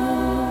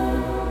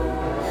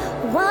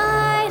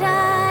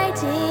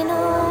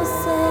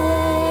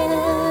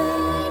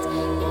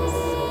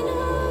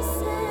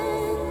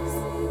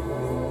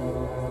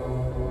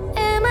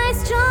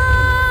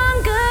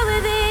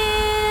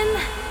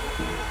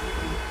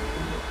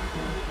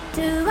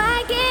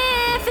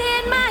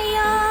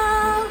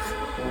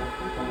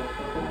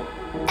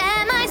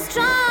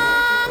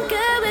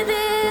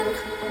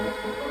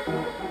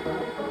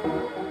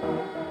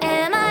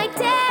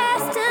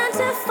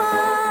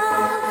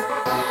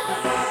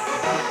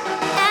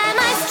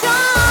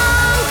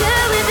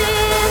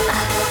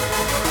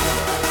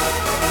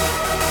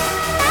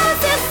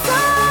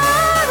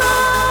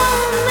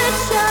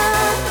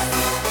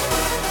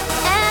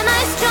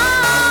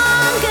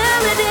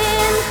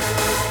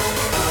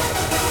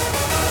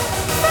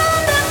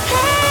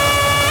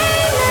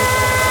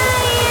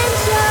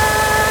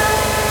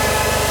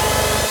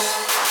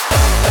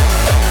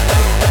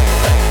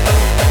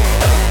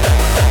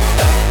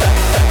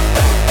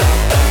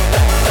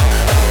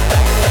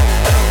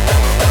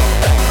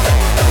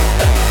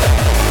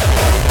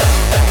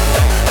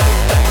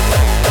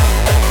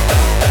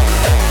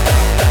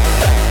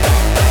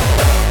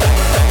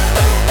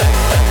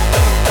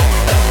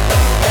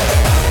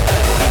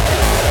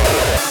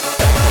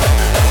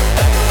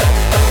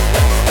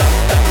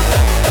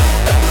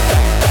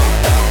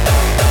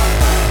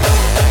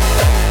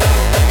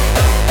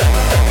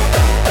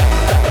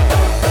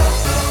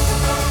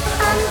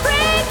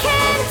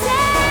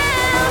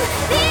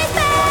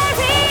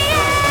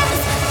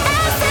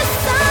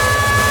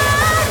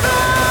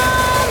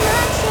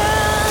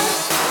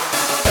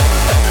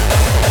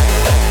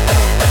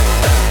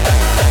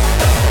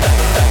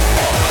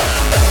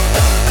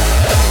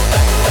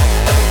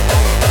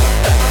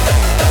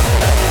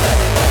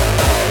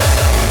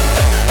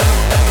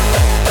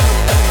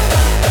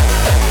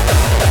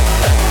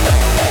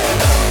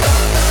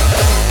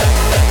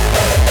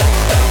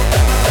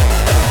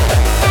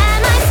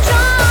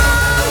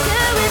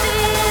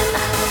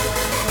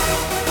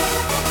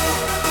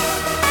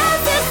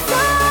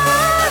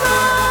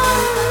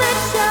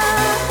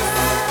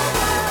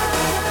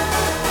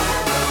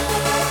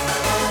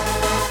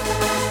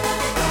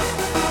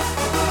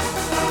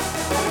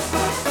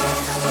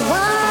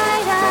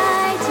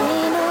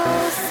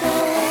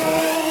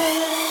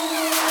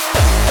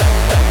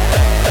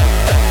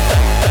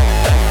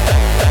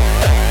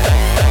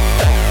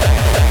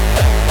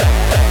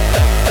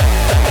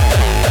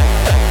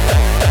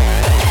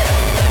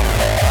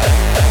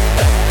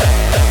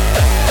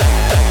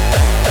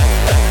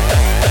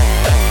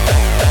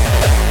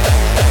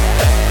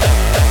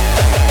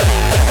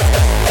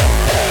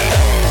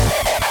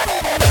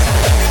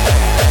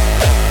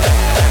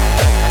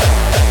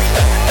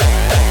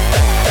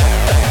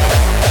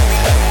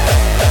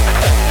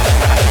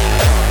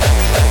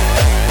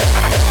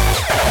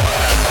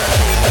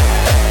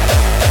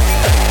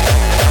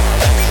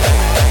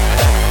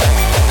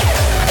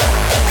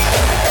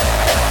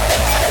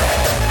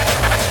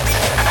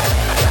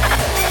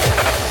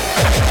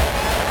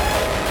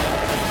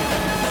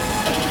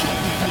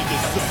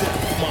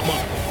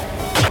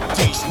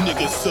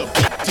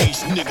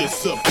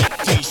 niggas up, get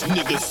these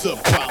niggas up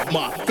out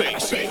my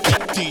face. Get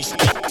these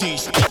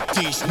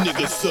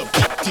niggas up,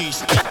 get these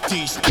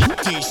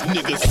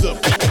niggas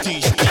up, get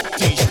these,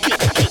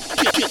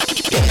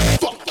 don't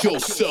fuck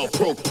yourself,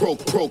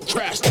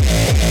 procrastinate.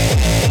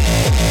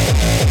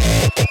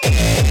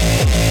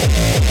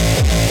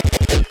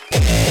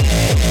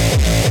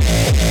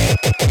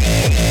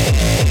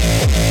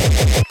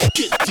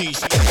 Get these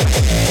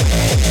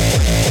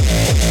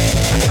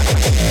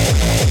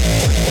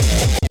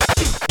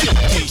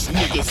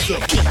niggas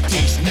up, get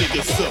these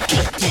niggas up,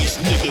 get these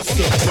niggas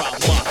up out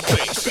my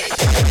face.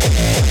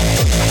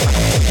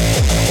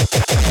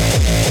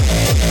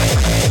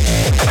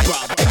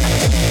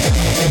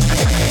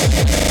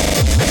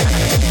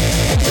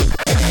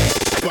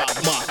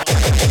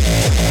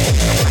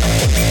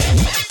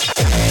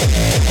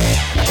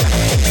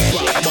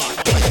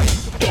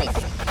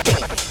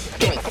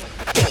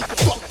 Don't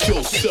fuck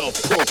yourself,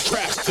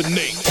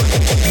 procrastinate.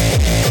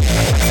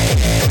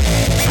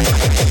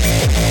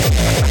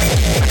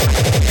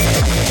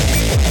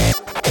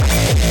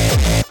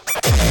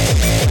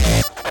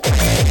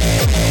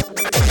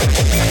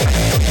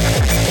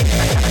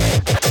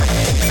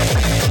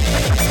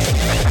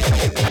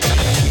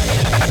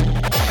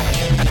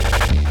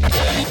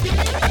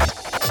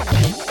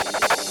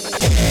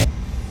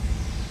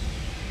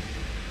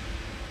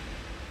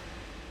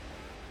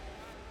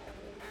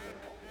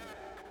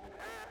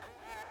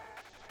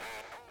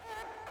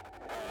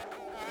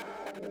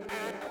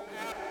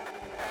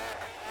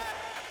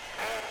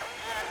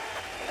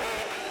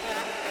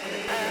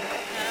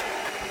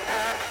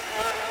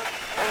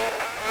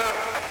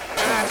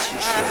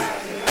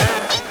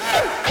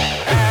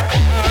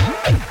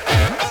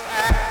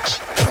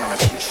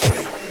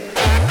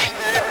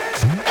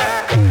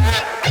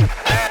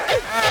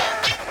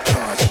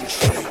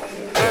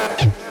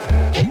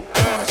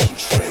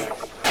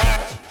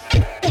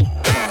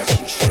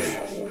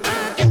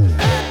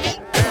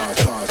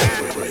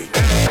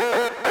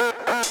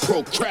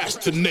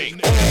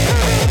 Procrastinate.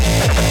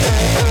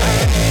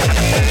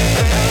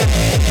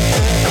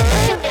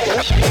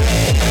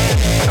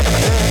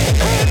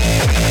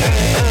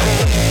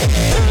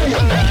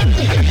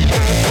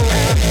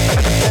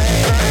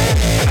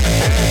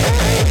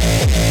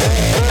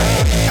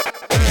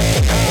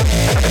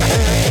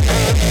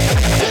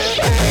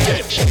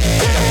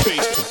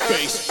 Face to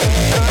face.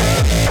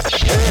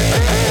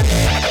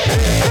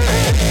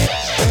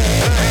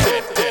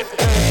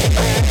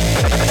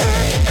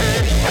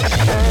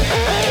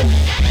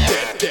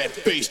 Dead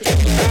face.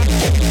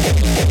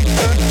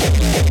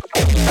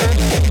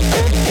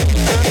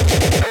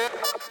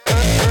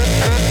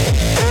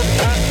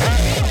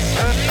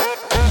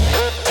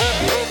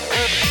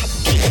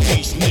 Get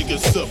these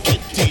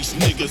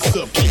niggas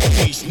up, get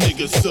these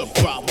niggas up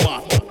out my.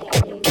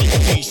 Get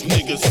these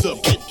niggas up,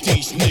 get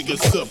these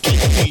niggas up, get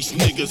these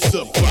niggas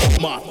up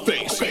out my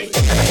face.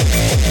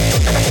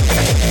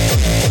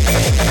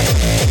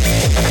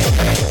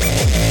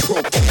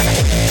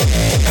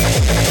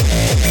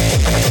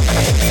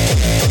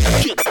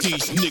 Get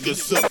these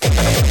niggas up.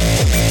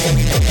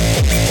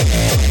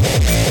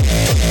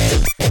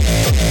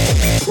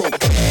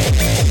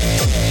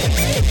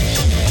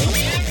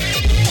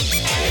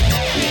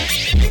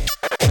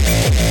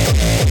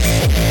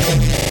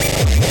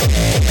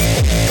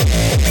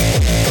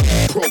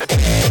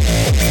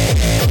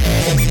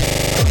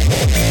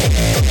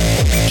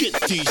 Get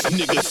these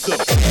niggas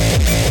up.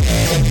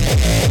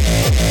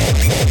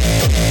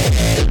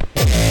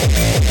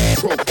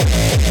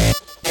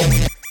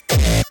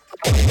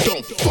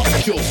 Don't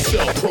fuck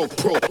yourself,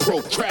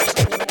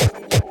 procrastinate.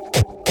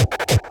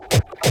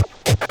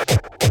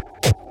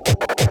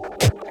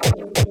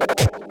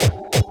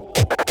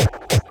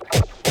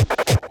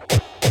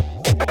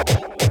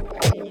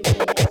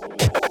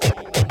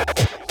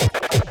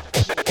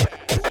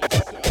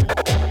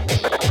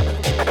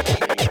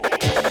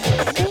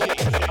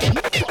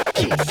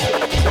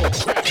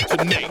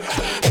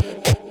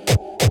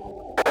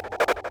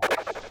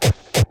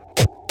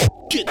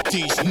 Get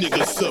these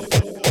niggas up.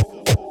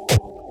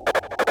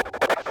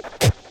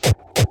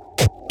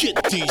 Get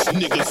these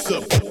niggas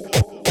up.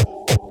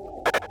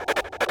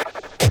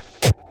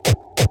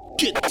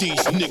 Get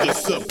these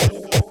niggas up.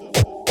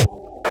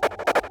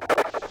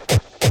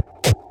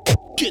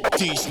 Get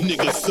these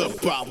niggas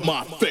up out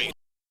my face.